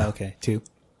one, yeah. Oh, okay, 2.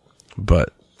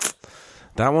 But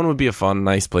that one would be a fun,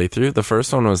 nice playthrough. The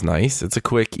first one was nice. It's a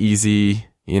quick, easy,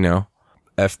 FPS.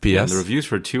 Yeah, the reviews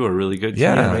for 2 are really good.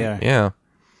 Yeah, they are. yeah.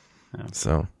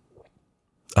 So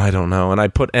I don't know. And I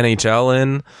put NHL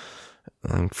in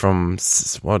from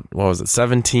what was it,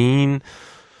 17?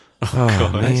 Oh,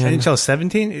 man. NHL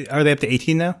 17? Are they up to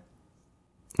 18 now?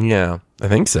 Yeah, I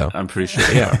think so. I'm pretty sure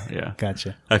they are. Yeah.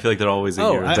 Gotcha. I feel like they're always a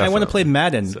Oh, year. I want to play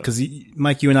Madden because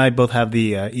Mike, you and I both have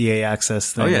the EA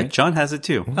access thing. Oh, yeah. right? John has it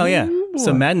too. Oh yeah.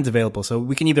 So Madden's available, so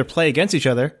we can either play against each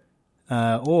other,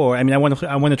 or I mean, I want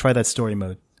to try that story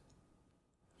mode.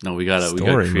 No, we gotta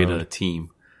Story create mode. a team.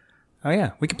 Oh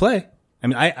yeah, we can play. I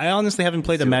mean, I honestly haven't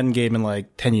played a Madden game in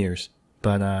like 10 years,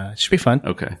 but it should be fun.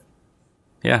 Okay.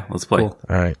 Yeah, let's play. Cool.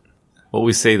 All right. Well,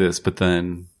 we say this, but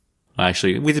then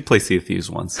actually, we did play Sea of Thieves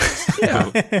once.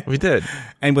 Yeah, we did.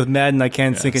 And with Madden, I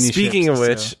can't sink any Speaking ships, of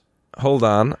which, so- hold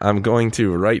on. I'm going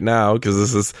to right now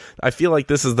because I feel like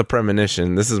this is the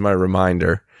premonition. This is my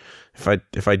reminder.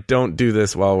 If I don't do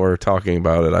this while we're talking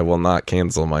about it, I will not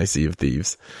cancel my Sea of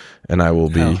Thieves, and I will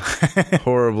be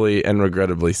horribly and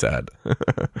regrettably sad.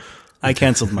 I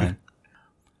canceled mine.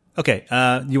 Okay,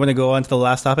 you want to go on to the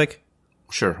last topic?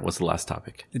 Sure. What's the last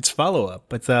topic? It's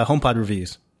follow-up. It's HomePod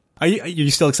reviews. Are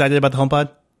you still excited about the HomePod?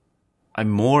 I'm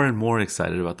more and more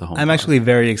excited about the HomePod. I'm actually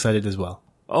very excited as well.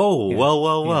 Oh, well.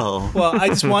 Well, I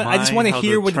just want to How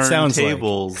hear the what it sounds like.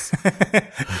 turntables.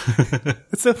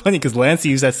 It's so funny because Lance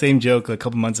used that same joke a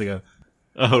couple months ago.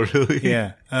 Oh, really?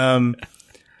 Yeah.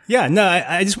 Yeah. No,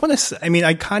 I just want to. I mean,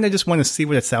 I kind of just want to see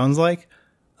what it sounds like.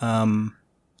 And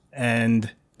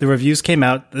the reviews came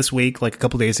out this week, like a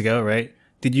couple days ago, right?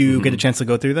 Did you get a chance to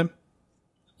go through them?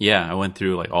 Yeah, I went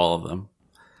through like all of them.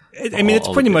 I mean, it's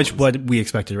All pretty the much good what we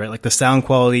expected, right? Like the sound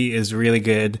quality is really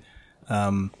good.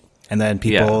 And then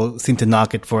people seem to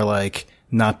knock it for like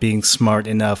not being smart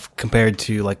enough compared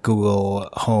to like Google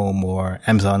Home or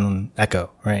Amazon Echo,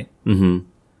 right?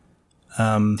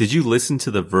 Did you listen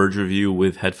to the Verge review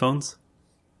with headphones?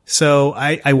 So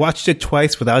I watched it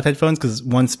twice without headphones, because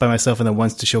once by myself and then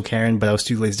once to show Karen, but I was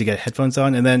too lazy to get headphones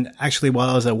on. And then actually while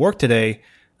I was at work today,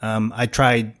 I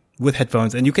tried with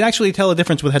headphones, and you can actually tell a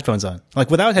difference with headphones on. Like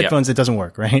without headphones, it doesn't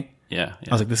work, right? Yeah.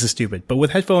 I was like, this is stupid. But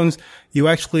with headphones,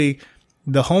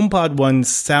 the HomePod one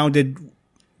sounded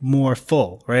more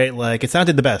full, right? Like it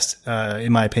sounded the best,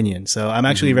 in my opinion. So I'm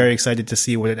actually very excited to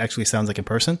see what it actually sounds like in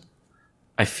person.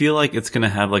 I feel like it's going to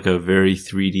have like a very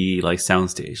 3D like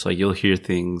soundstage. Like you'll hear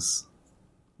things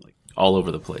like all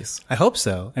over the place. I hope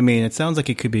so. I mean, it sounds like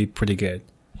it could be pretty good.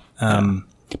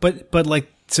 But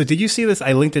like, so did you see this?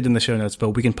 I linked it in the show notes,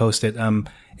 but we can post it.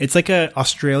 It's like a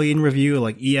Australian review,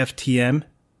 like EFTM.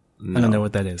 No. I don't know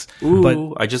what that is. Ooh,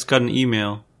 but I just got an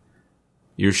email.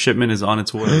 Your shipment is on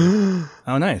its way.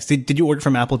 Oh, nice. Did you order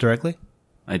from Apple directly?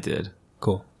 I did.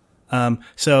 Cool.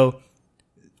 So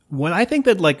what I think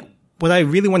that like, what I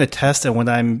really want to test and what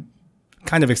I'm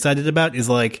kind of excited about is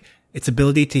like its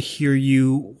ability to hear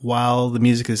you while the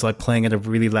music is like playing at a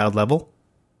really loud level.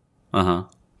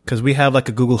 Because we have like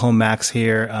a Google Home Max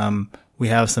here. We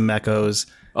have some Echoes.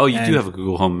 Oh, you do have a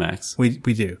Google Home Max. We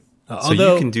do. So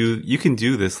Although, you can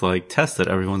do this like test that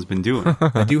everyone's been doing.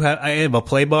 I have a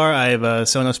Play Bar. I have a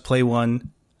Sonos Play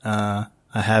One. I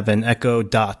have an Echo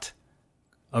Dot,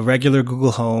 a regular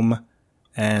Google Home,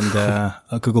 and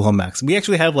a Google Home Max. We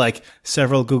actually have like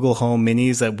several Google Home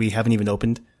Minis that we haven't even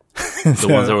opened. The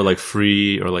ones that were like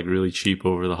free or like really cheap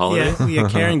over the holidays. Yeah,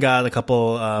 Karen got a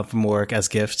couple from work as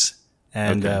gifts,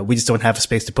 and we just don't have a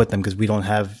space to put them because we don't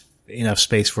have enough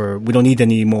space we don't need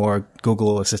any more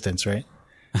Google assistants, right?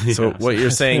 So what you're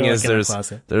saying is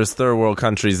there's third world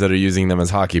countries that are using them as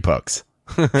hockey pucks.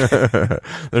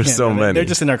 There's so many. They're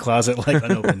just in our closet, like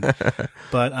unopened.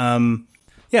 But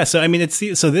yeah. So I mean,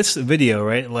 so this video,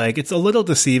 right? Like it's a little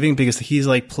deceiving because he's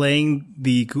like playing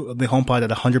the HomePod at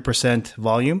 100%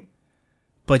 volume,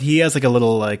 but he has like a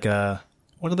little like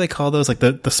what do they call those? Like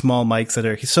the small mics that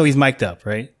are he's mic'd up,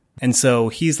 right? And so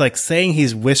he's like saying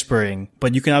he's whispering,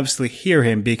 but you can obviously hear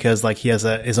him because like he has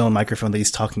his own microphone that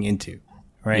he's talking into.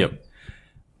 Right. Yep.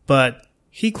 But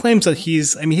he claims that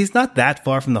he's not that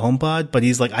far from the HomePod, but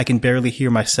he's like, I can barely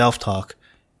hear myself talk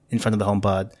in front of the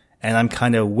HomePod. And I'm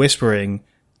kind of whispering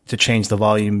to change the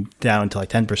volume down to like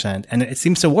 10%. And it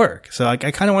seems to work. So I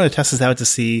kind of want to test this out to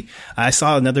see. I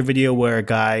saw another video where a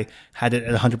guy had it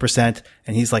at 100%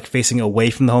 and he's like facing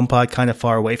away from the HomePod, kind of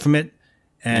far away from it.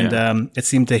 And, it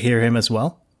seemed to hear him as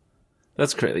well.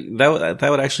 That's crazy. That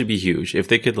would actually be huge if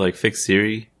they could like fix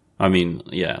Siri. I mean,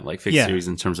 fix Siri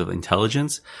in terms of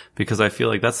intelligence, because I feel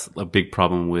like that's a big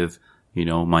problem with,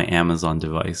 my Amazon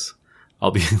device.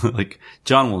 I'll be like,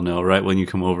 John will know, right? When you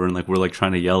come over and like, we're like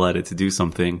trying to yell at it to do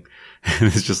something and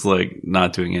it's just like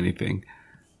not doing anything.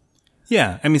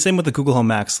 Yeah. I mean, same with the Google Home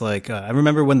Max. Like, I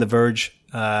remember when The Verge,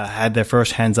 had their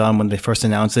first hands-on when they first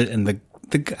announced it. And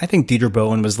I think Dieter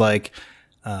Bohlen was like,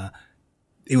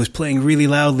 it was playing really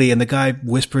loudly and the guy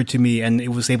whispered to me and it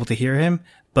was able to hear him.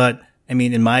 But I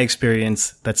mean, in my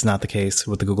experience, that's not the case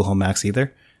with the Google Home Max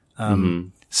either.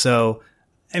 So,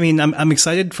 I mean, I'm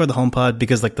excited for the HomePod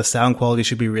because like the sound quality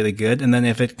should be really good. And then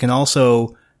if it can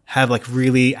also have like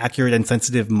really accurate and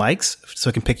sensitive mics, so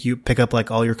it can pick up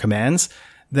like all your commands,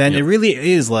 then it really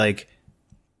is like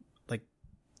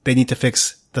they need to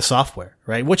fix the software,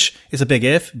 right? Which is a big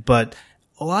if, but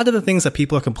a lot of the things that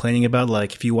people are complaining about,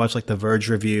 like if you watch like the Verge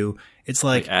review, it's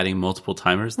like adding multiple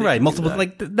timers, right? Multiple,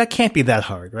 like that can't be that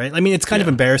hard, right? I mean, it's kind of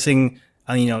embarrassing,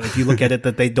 if you look at it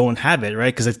that they don't have it,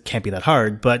 right? Because it can't be that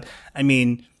hard. But I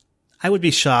mean, I would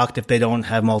be shocked if they don't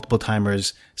have multiple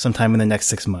timers sometime in the next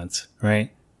 6 months,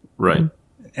 right? Right.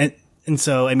 And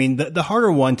so, I mean, the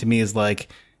harder one to me is like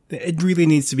it really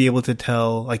needs to be able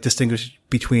to distinguish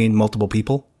between multiple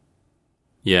people.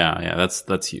 Yeah,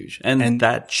 that's huge. And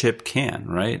that chip can,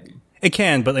 right? It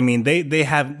can, but I mean,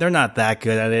 they're not that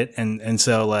good at it. And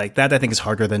so like that I think is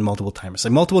harder than multiple timers.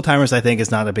 Like multiple timers I think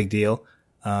is not a big deal.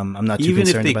 I'm not too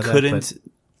concerned about that. Even if they couldn't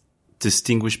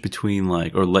distinguish between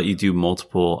like, or let you do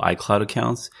multiple iCloud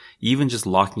accounts, even just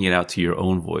locking it out to your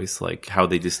own voice, like how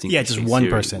they distinguish. Yeah, just one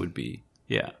Siri person would be.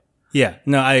 Yeah. Yeah,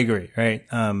 no, I agree. Right.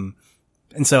 And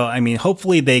so, I mean,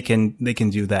 hopefully they can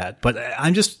do that, but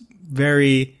I'm just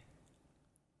very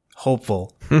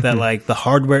hopeful that like the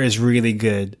hardware is really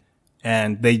good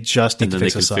and they just need And to then they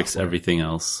fix the can software. fix everything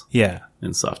else Yeah.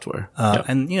 in software. Yep.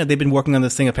 And, you know, they've been working on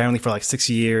this thing apparently for like 6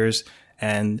 years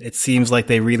and it seems like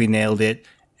they really nailed it.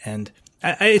 And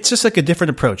it's just like a different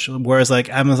approach. Whereas like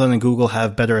Amazon and Google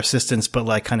have better assistants, but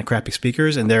like kind of crappy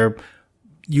speakers, and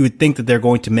you would think that they're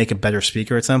going to make a better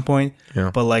speaker at some point. Yeah.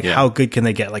 But like, how good can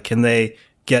they get? Like, can they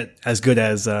get as good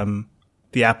as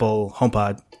the Apple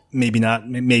HomePod? Maybe not.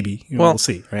 Maybe. We'll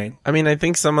see, right? I mean, I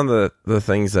think some of the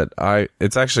things that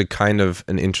it's actually kind of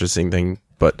an interesting thing,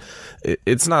 but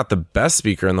it's not the best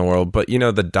speaker in the world. But, you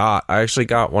know, the Dot, I actually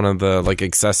got one of the like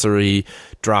accessory,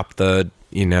 drop the,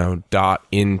 you know, Dot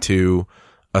into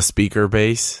a speaker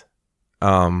base.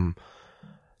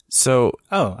 So,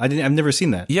 I've never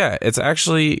seen that. yeah, it's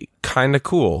actually kind of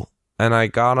cool. And I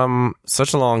got them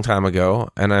such a long time ago,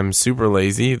 and I'm super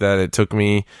lazy that it took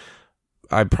me,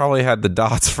 I probably had the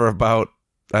Dots for about,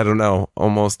 I don't know,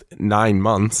 almost 9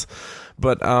 months.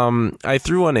 But I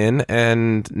threw one in,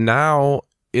 and now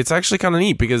it's actually kind of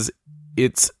neat because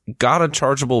it's got a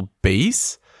chargeable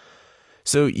base.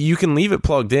 So you can leave it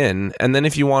plugged in, and then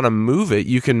if you want to move it,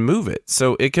 you can move it.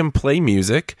 So it can play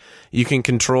music. You can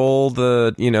control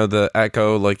the, you know, the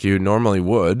echo like you normally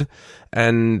would,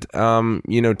 and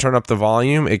you know, turn up the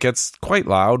volume. It gets quite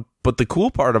loud, but the cool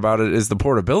part about it is the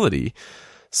portability.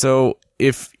 So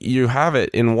if you have it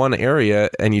in one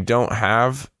area and you don't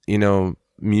have, you know,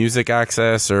 music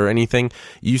access or anything,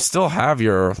 you still have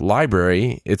your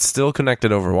library. It's still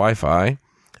connected over Wi-Fi.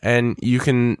 And you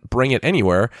can bring it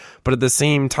anywhere, but at the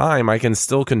same time, I can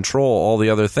still control all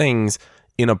the other things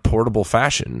in a portable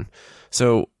fashion.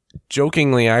 So,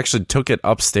 jokingly, I actually took it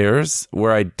upstairs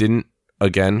where I didn't,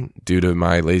 again, due to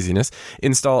my laziness,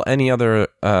 install any other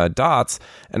Dots,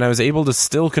 and I was able to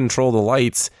still control the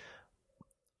lights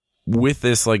with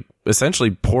this, like,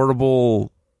 essentially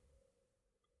portable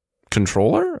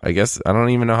controller, I guess. I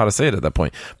don't even know how to say it at that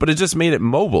point, but it just made it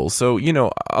mobile. So, you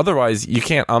know, otherwise you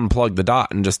can't unplug the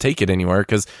Dot and just take it anywhere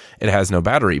because it has no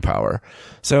battery power.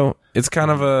 So it's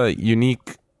kind of a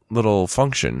unique little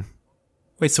function.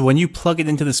 Wait, so when you plug it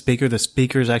into the speaker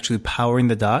is actually powering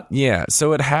the Dot? Yeah.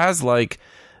 So it has like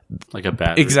a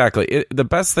battery. Exactly. The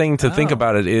best thing to think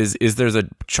about it is there's a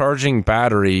charging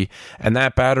battery, and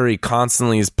that battery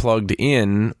constantly is plugged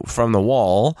in from the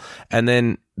wall, and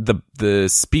then the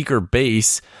speaker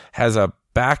base has a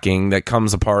backing that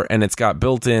comes apart, and it's got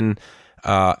built-in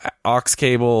aux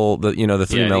cable, the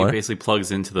 3 miller. It basically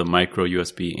plugs into the micro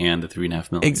USB and the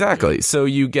 3.5 millimeter. Exactly. So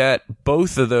you get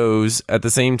both of those at the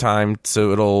same time.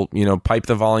 So it'll, you know, pipe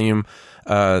the volume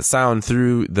sound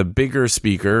through the bigger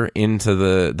speaker into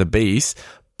the bass,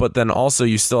 but then also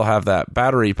you still have that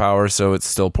battery power, so it's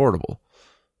still portable.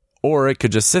 Or it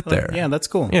could just sit there. Yeah, that's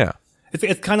cool. Yeah.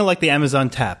 It's kind of like the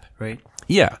Amazon Tap, right?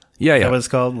 Yeah. Is that what it's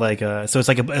called? Like, so it's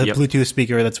like a Bluetooth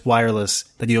speaker that's wireless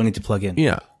that you don't need to plug in.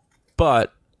 Yeah.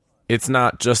 But it's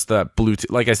not just that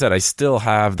Bluetooth. Like I said, I still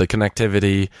have the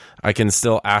connectivity. I can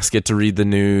still ask it to read the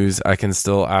news. I can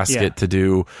still ask it to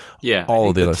do all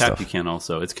of the other stuff. You can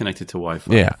also. It's connected to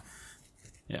Wi-Fi. Yeah.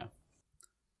 Yeah.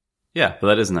 Yeah, but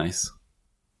that is nice.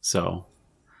 So,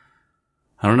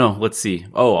 I don't know. Let's see.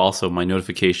 Oh, also, my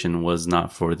notification was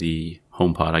not for the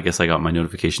HomePod. I guess I got my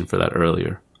notification for that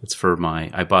earlier. It's for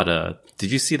I bought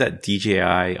did you see that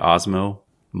DJI Osmo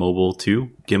Mobile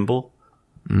 2 gimbal?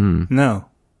 No.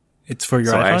 It's for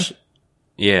your iPhone?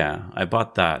 I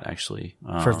bought that actually.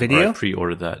 For video? I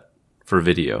pre-ordered that for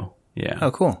video. Yeah. Oh,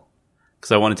 cool.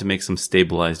 Because I wanted to make some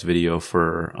stabilized video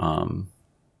for,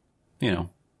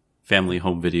 family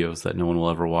home videos that no one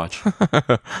will ever watch.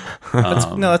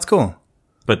 That's cool.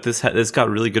 But this got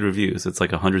really good reviews. It's like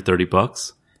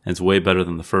 $130, and it's way better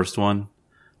than the first one.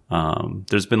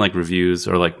 There's been like reviews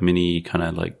or like mini kind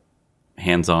of like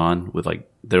hands-on with like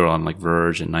they were on like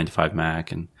Verge and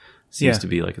 9to5Mac, and seems to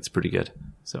be like it's pretty good.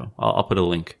 So I'll put a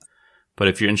link. But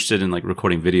if you're interested in like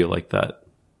recording video like that,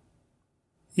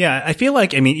 yeah, I feel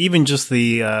like, I mean, even just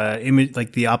the image,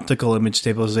 like the optical image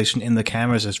stabilization in the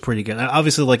cameras is pretty good.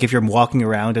 Obviously, like if you're walking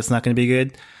around, it's not going to be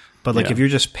good. But like if you're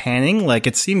just panning, like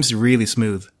it seems really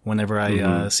smooth whenever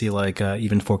I see like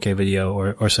even 4K video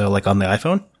or so like on the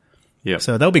iPhone. Yeah.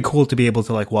 So that would be cool to be able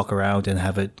to like walk around and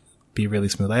have it be really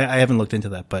smooth. I haven't looked into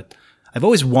that, but I've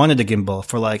always wanted a gimbal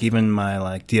for like even my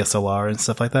like DSLR and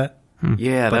stuff like that.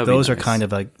 Yeah, but those are kind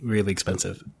of like really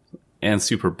expensive and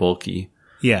super bulky.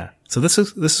 Yeah. So this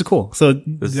is cool. So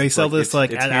they sell this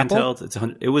like it's at Apple?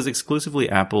 handheld. It was exclusively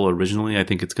Apple originally. I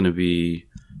think it's going to be,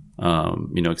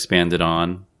 expanded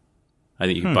on. I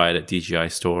think you can buy it at DJI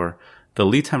store. The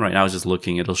lead time right now is just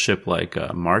looking. It'll ship like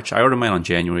March. I ordered mine on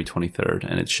January 23rd,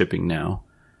 and it's shipping now.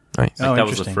 Nice. Like that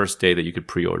was the first day that you could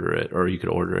pre-order it, or you could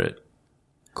order it.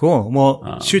 Cool.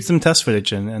 Well, shoot some test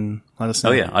footage and let us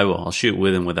know. Oh yeah, I will. I'll shoot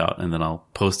with and without, and then I'll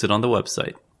post it on the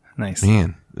website. Nice.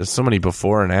 Man, there's so many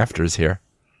before and afters here.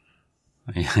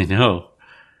 I know.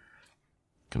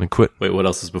 Gonna quit. Wait, what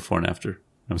else is before and after?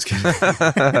 I'm just kidding.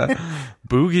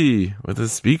 Boogie with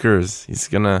his speakers. He's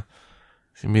gonna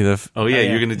be the. Oh yeah,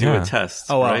 you're gonna do Yeah. a test.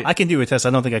 Oh, well, right? I can do a test. I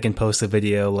don't think I can post a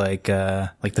video like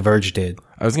The Verge did.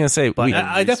 I was gonna say, But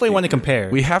I definitely want to compare.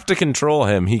 we have to control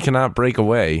him. He cannot break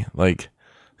away. Like,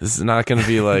 this is not gonna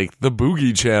be like the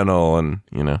Boogie channel, and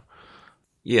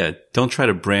Yeah, don't try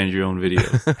to brand your own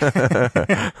videos.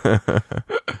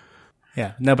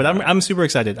 Yeah. No, but I'm super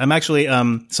excited. I'm actually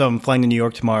so I'm flying to New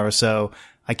York tomorrow, so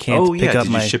I can't pick up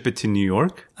did my you ship it to New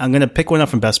York? I'm going to pick one up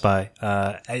from Best Buy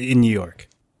in New York.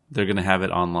 They're gonna have it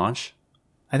on launch.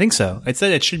 I think so. It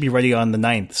said it should be ready on the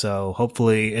 9th, so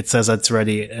hopefully it says that's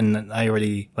ready, and I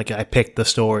picked the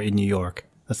store in New York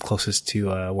that's closest to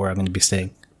where I'm going to be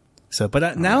staying. So,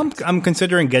 but now I'm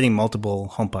considering getting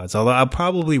multiple HomePods, although I'll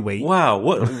probably wait. Wow,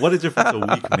 what a difference a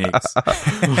week makes.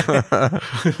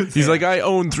 he's like, I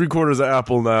own 3/4 of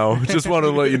Apple now. Just want to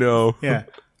let you know. Yeah.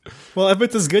 Well, if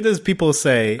it's as good as people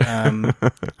say,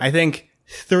 I think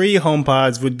 3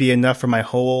 HomePods would be enough for my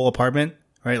whole apartment,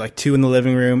 right? Like 2 in the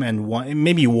living room and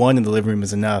maybe 1 in the living room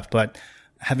is enough, but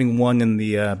having 1 in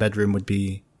the bedroom would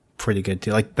be pretty good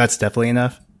too. Like that's definitely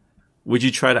enough. Would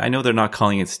you try to? I know they're not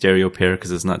calling it stereo pair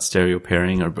because it's not stereo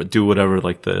pairing, but do whatever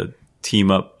like the team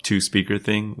up 2 speaker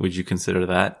thing. Would you consider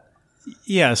that?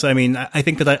 Yeah. So, I mean, I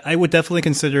think that I would definitely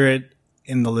consider it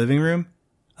in the living room.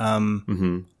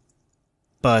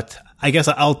 But I guess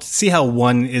I'll see how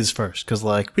 1 is first. Cause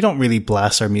like we don't really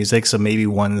blast our music. So maybe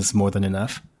 1 is more than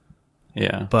enough.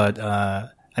 Yeah. But,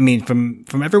 I mean,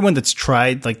 from everyone that's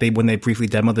tried, like when they briefly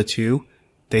demoed the 2,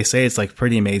 they say it's like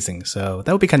pretty amazing. So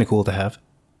that would be kind of cool to have.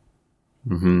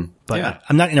 But Yeah.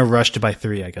 I'm not in a rush to buy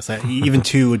 3, I guess. Even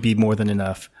 2 would be more than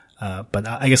enough. But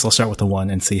I guess I'll start with the 1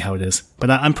 and see how it is.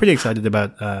 But I'm pretty excited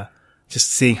about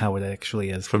just seeing how it actually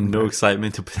is. From no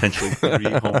excitement to potentially 3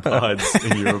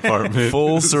 HomePods in your apartment.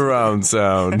 Full surround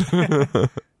sound.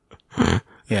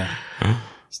 Yeah.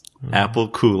 Apple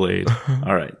Kool-Aid.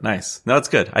 All right, nice. No, that's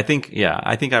good. I think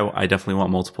I definitely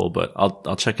want multiple, but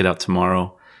I'll check it out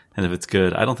tomorrow. And if it's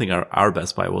good, I don't think our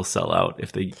Best Buy will sell out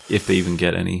if they even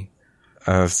get any.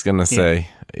 I was gonna say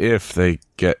if they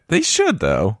should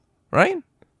though, right?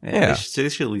 Yeah. They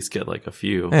should at least get like a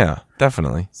few. Yeah,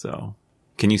 definitely. So,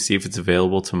 can you see if it's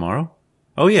available tomorrow?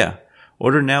 Oh yeah.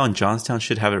 Order now and Johnstown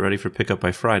should have it ready for pickup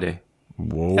by Friday.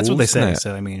 Whoa, That's what they say. snap.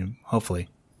 So, I mean, hopefully.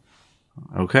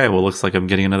 Okay, well looks like I'm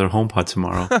getting another HomePod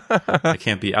tomorrow. I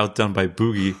can't be outdone by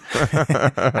Boogie.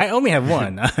 I only have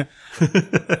 1.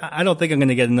 I don't think I'm going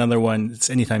to get another one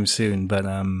anytime soon, but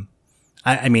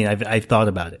I mean, I've thought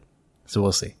about it. So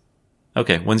we'll see.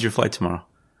 Okay, when's your flight tomorrow?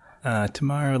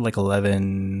 Tomorrow, like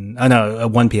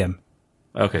 1 p.m.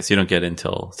 Okay, so you don't get in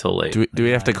till late. Do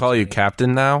we have to call you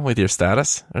Captain now with your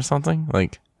status or something?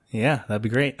 Like Yeah, that'd be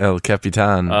great. El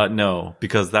Capitan. No,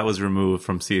 because that was removed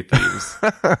from Sea of Thieves.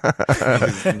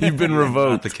 You've been Not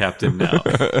revoked. the captain now.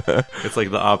 It's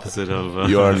like the opposite of...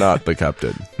 You are not the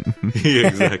captain. Yeah,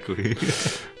 exactly.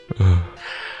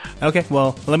 Okay,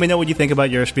 well, let me know what you think about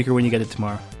your speaker when you get it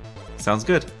tomorrow. Sounds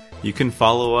good. You can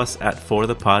follow us at For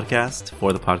The Podcast,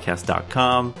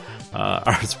 forthepodcast.com.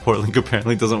 Our support link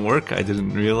apparently doesn't work. I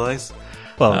didn't realize.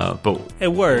 Well, But it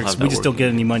works. have We that just don't working.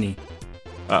 get any money.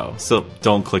 Oh, so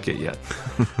don't click it yet.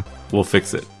 We'll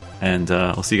fix it. And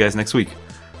we'll see you guys next week.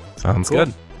 Sounds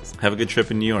good. Have a good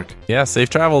trip in New York. Yeah, safe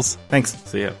travels. Thanks.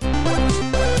 See ya.